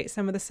integrate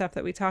some of the stuff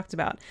that we talked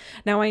about.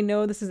 Now, I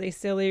know this is a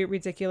silly,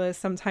 ridiculous,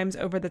 sometimes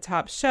over the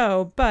top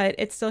show, but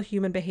it's still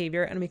human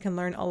behavior and we can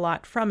learn a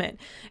lot from it.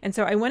 And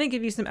so I want to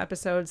give you some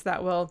episodes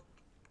that will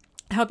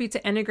help you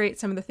to integrate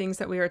some of the things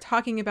that we were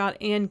talking about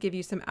and give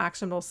you some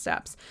actionable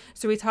steps.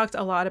 So we talked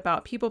a lot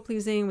about people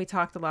pleasing. We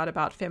talked a lot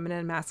about feminine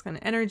and masculine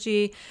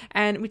energy.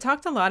 And we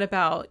talked a lot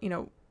about,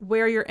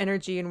 where your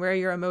energy and where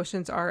your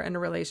emotions are in a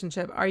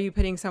relationship. Are you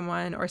putting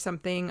someone or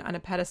something on a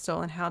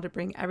pedestal, and how to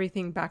bring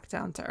everything back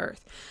down to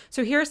earth?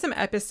 So here are some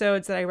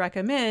episodes that I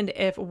recommend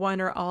if one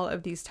or all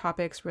of these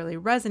topics really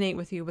resonate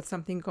with you with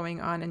something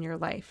going on in your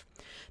life.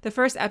 The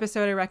first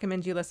episode I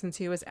recommend you listen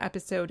to is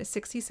episode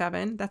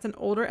 67. That's an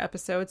older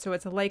episode, so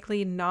it's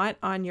likely not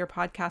on your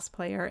podcast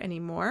player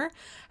anymore.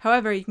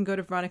 However, you can go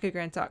to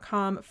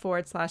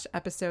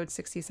veronicagrant.com/episode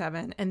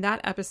 67. And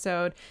that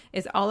episode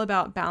is all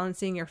about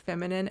balancing your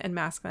feminine and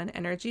masculine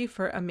energy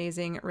for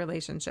amazing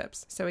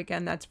relationships. So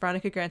again, that's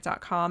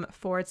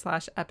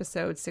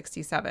veronicagrant.com/episode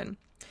 67.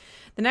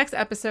 The next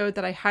episode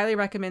that I highly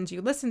recommend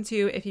you listen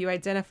to if you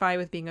identify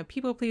with being a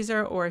people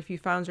pleaser, or if you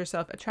found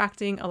yourself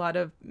attracting a lot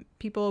of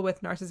people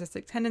with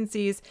narcissistic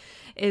tendencies,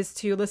 is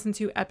to listen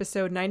to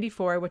episode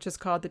 94, which is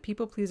called The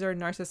People Pleaser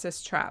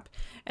Narcissist Trap.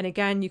 And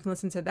again, you can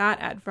listen to that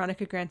at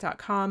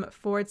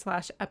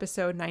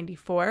veronicagrant.com/episode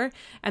 94.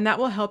 And that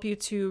will help you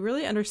to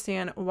really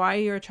understand why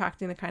you're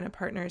attracting the kind of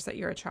partners that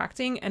you're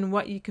attracting and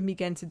what you can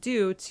begin to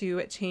do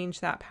to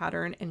change that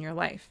pattern in your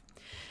life.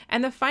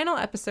 And the final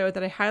episode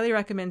that I highly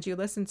recommend you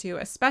listen to,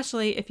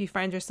 especially if you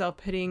find yourself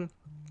putting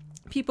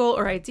people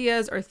or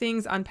ideas or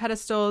things on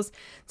pedestals,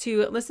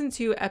 to listen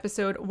to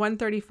episode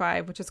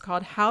 135, which is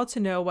called How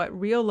to Know What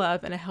Real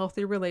Love and a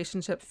Healthy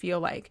Relationship Feel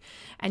Like.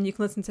 And you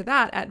can listen to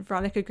that at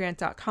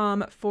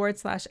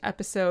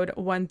veronicagrant.com/episode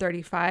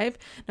 135.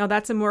 Now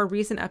that's a more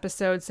recent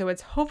episode, so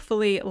it's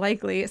hopefully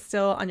likely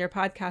still on your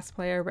podcast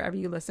player wherever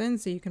you listen.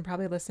 So you can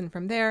probably listen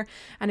from there.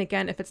 And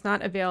again, if it's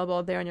not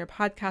available there on your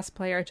podcast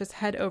player, just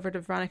head over to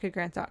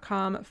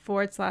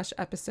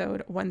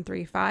veronicagrant.com/episode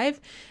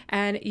 135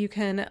 and you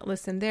can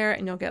listen there.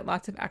 And you'll get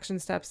lots of action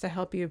steps to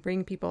help you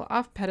bring people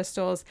off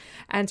pedestals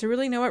and to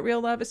really know what real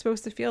love is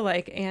supposed to feel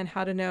like, and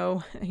how to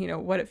know,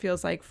 what it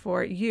feels like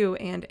for you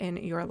and in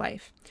your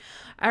life.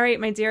 All right,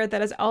 my dear,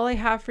 that is all I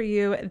have for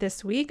you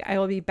this week. I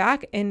will be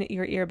back in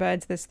your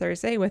earbuds this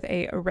Thursday with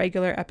a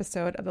regular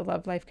episode of the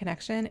Love Life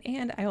Connection,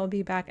 and I will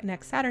be back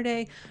next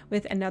Saturday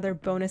with another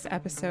bonus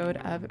episode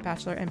of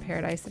Bachelor in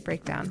Paradise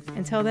Breakdown.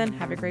 Until then,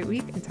 have a great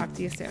week and talk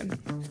to you soon.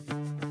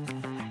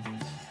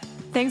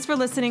 Thanks for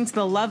listening to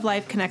the Love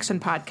Life Connection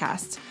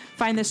podcast.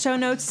 Find the show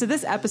notes to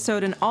this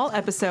episode and all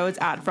episodes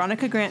at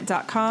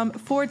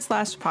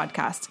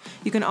veronicagrant.com/podcast.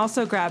 You can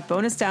also grab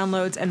bonus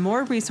downloads and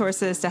more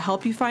resources to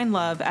help you find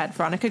love at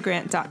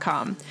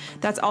veronicagrant.com.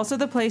 That's also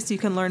the place you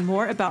can learn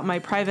more about my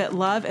private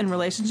love and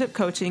relationship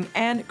coaching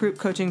and group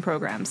coaching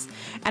programs.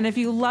 And if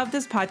you love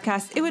this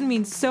podcast, it would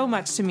mean so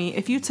much to me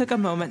if you took a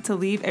moment to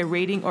leave a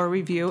rating or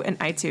review in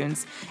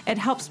iTunes. It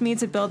helps me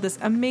to build this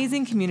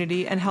amazing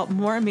community and help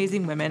more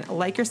amazing women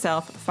like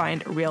yourself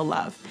find real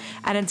love.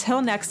 And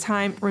until next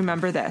time, remember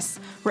this: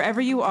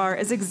 wherever you are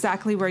is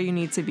exactly where you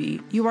need to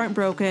be. You aren't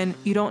broken.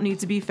 You don't need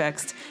to be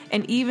fixed.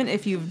 And even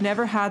if you've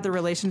never had the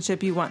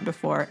relationship you want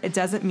before, it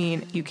doesn't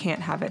mean you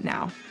can't have it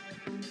now.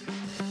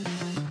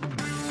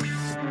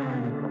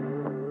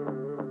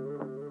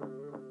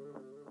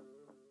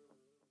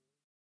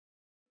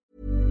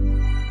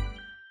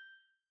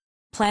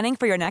 Planning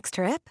for your next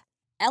trip?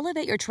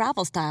 Elevate your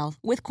travel style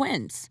with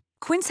Quince.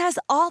 Quince has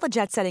all the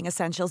jet-setting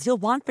essentials you'll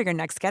want for your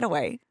next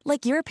getaway,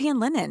 like European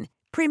linen,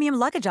 premium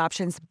luggage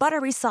options,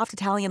 buttery soft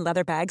Italian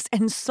leather bags,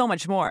 and so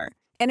much more.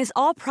 And is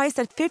all priced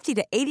at 50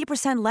 to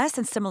 80% less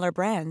than similar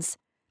brands.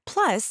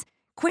 Plus,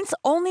 Quince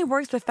only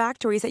works with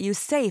factories that use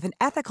safe and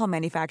ethical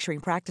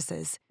manufacturing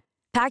practices.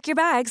 Pack your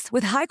bags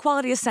with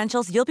high-quality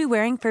essentials you'll be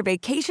wearing for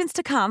vacations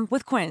to come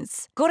with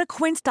Quince. Go to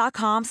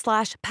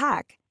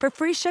quince.com/pack for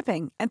free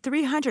shipping and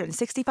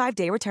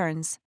 365-day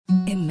returns.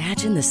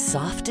 Imagine the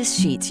softest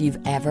sheets you've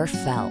ever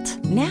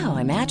felt. Now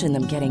imagine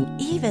them getting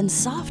even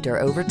softer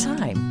over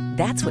time.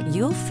 That's what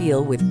you'll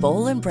feel with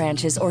Boll &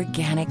 Branch's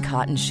organic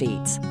cotton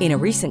sheets. In a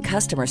recent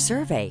customer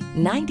survey,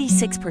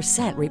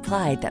 96%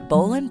 replied that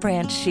Boll &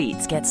 Branch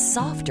sheets get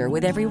softer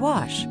with every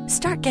wash.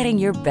 Start getting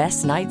your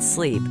best night's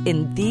sleep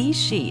in these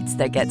sheets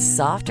that get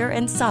softer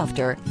and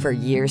softer for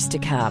years to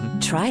come.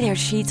 Try their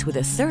sheets with a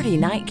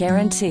 30-night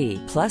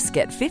guarantee. Plus,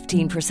 get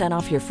 15%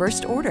 off your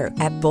first order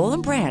at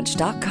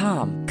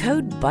bollandbranch.com.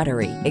 Code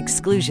BUTTERY.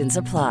 Exclusions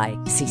apply.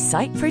 See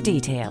site for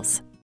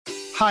details.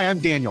 Hi, I'm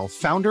Daniel,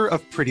 founder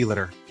of Pretty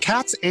Litter.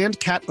 Cats and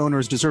cat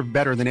owners deserve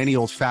better than any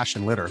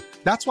old-fashioned litter.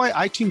 That's why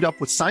I teamed up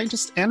with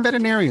scientists and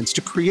veterinarians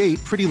to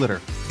create Pretty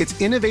Litter. Its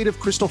innovative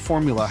crystal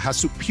formula has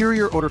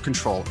superior odor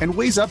control and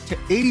weighs up to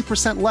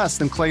 80% less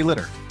than clay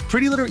litter.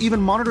 Pretty Litter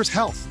even monitors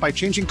health by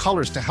changing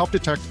colors to help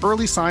detect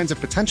early signs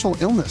of potential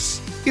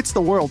illness. It's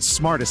the world's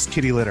smartest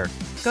kitty litter.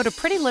 Go to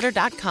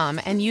prettylitter.com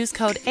and use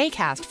code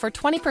ACAST for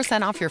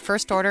 20% off your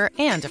first order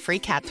and a free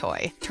cat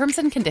toy. Terms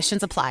and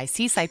conditions apply.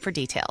 See site for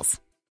details.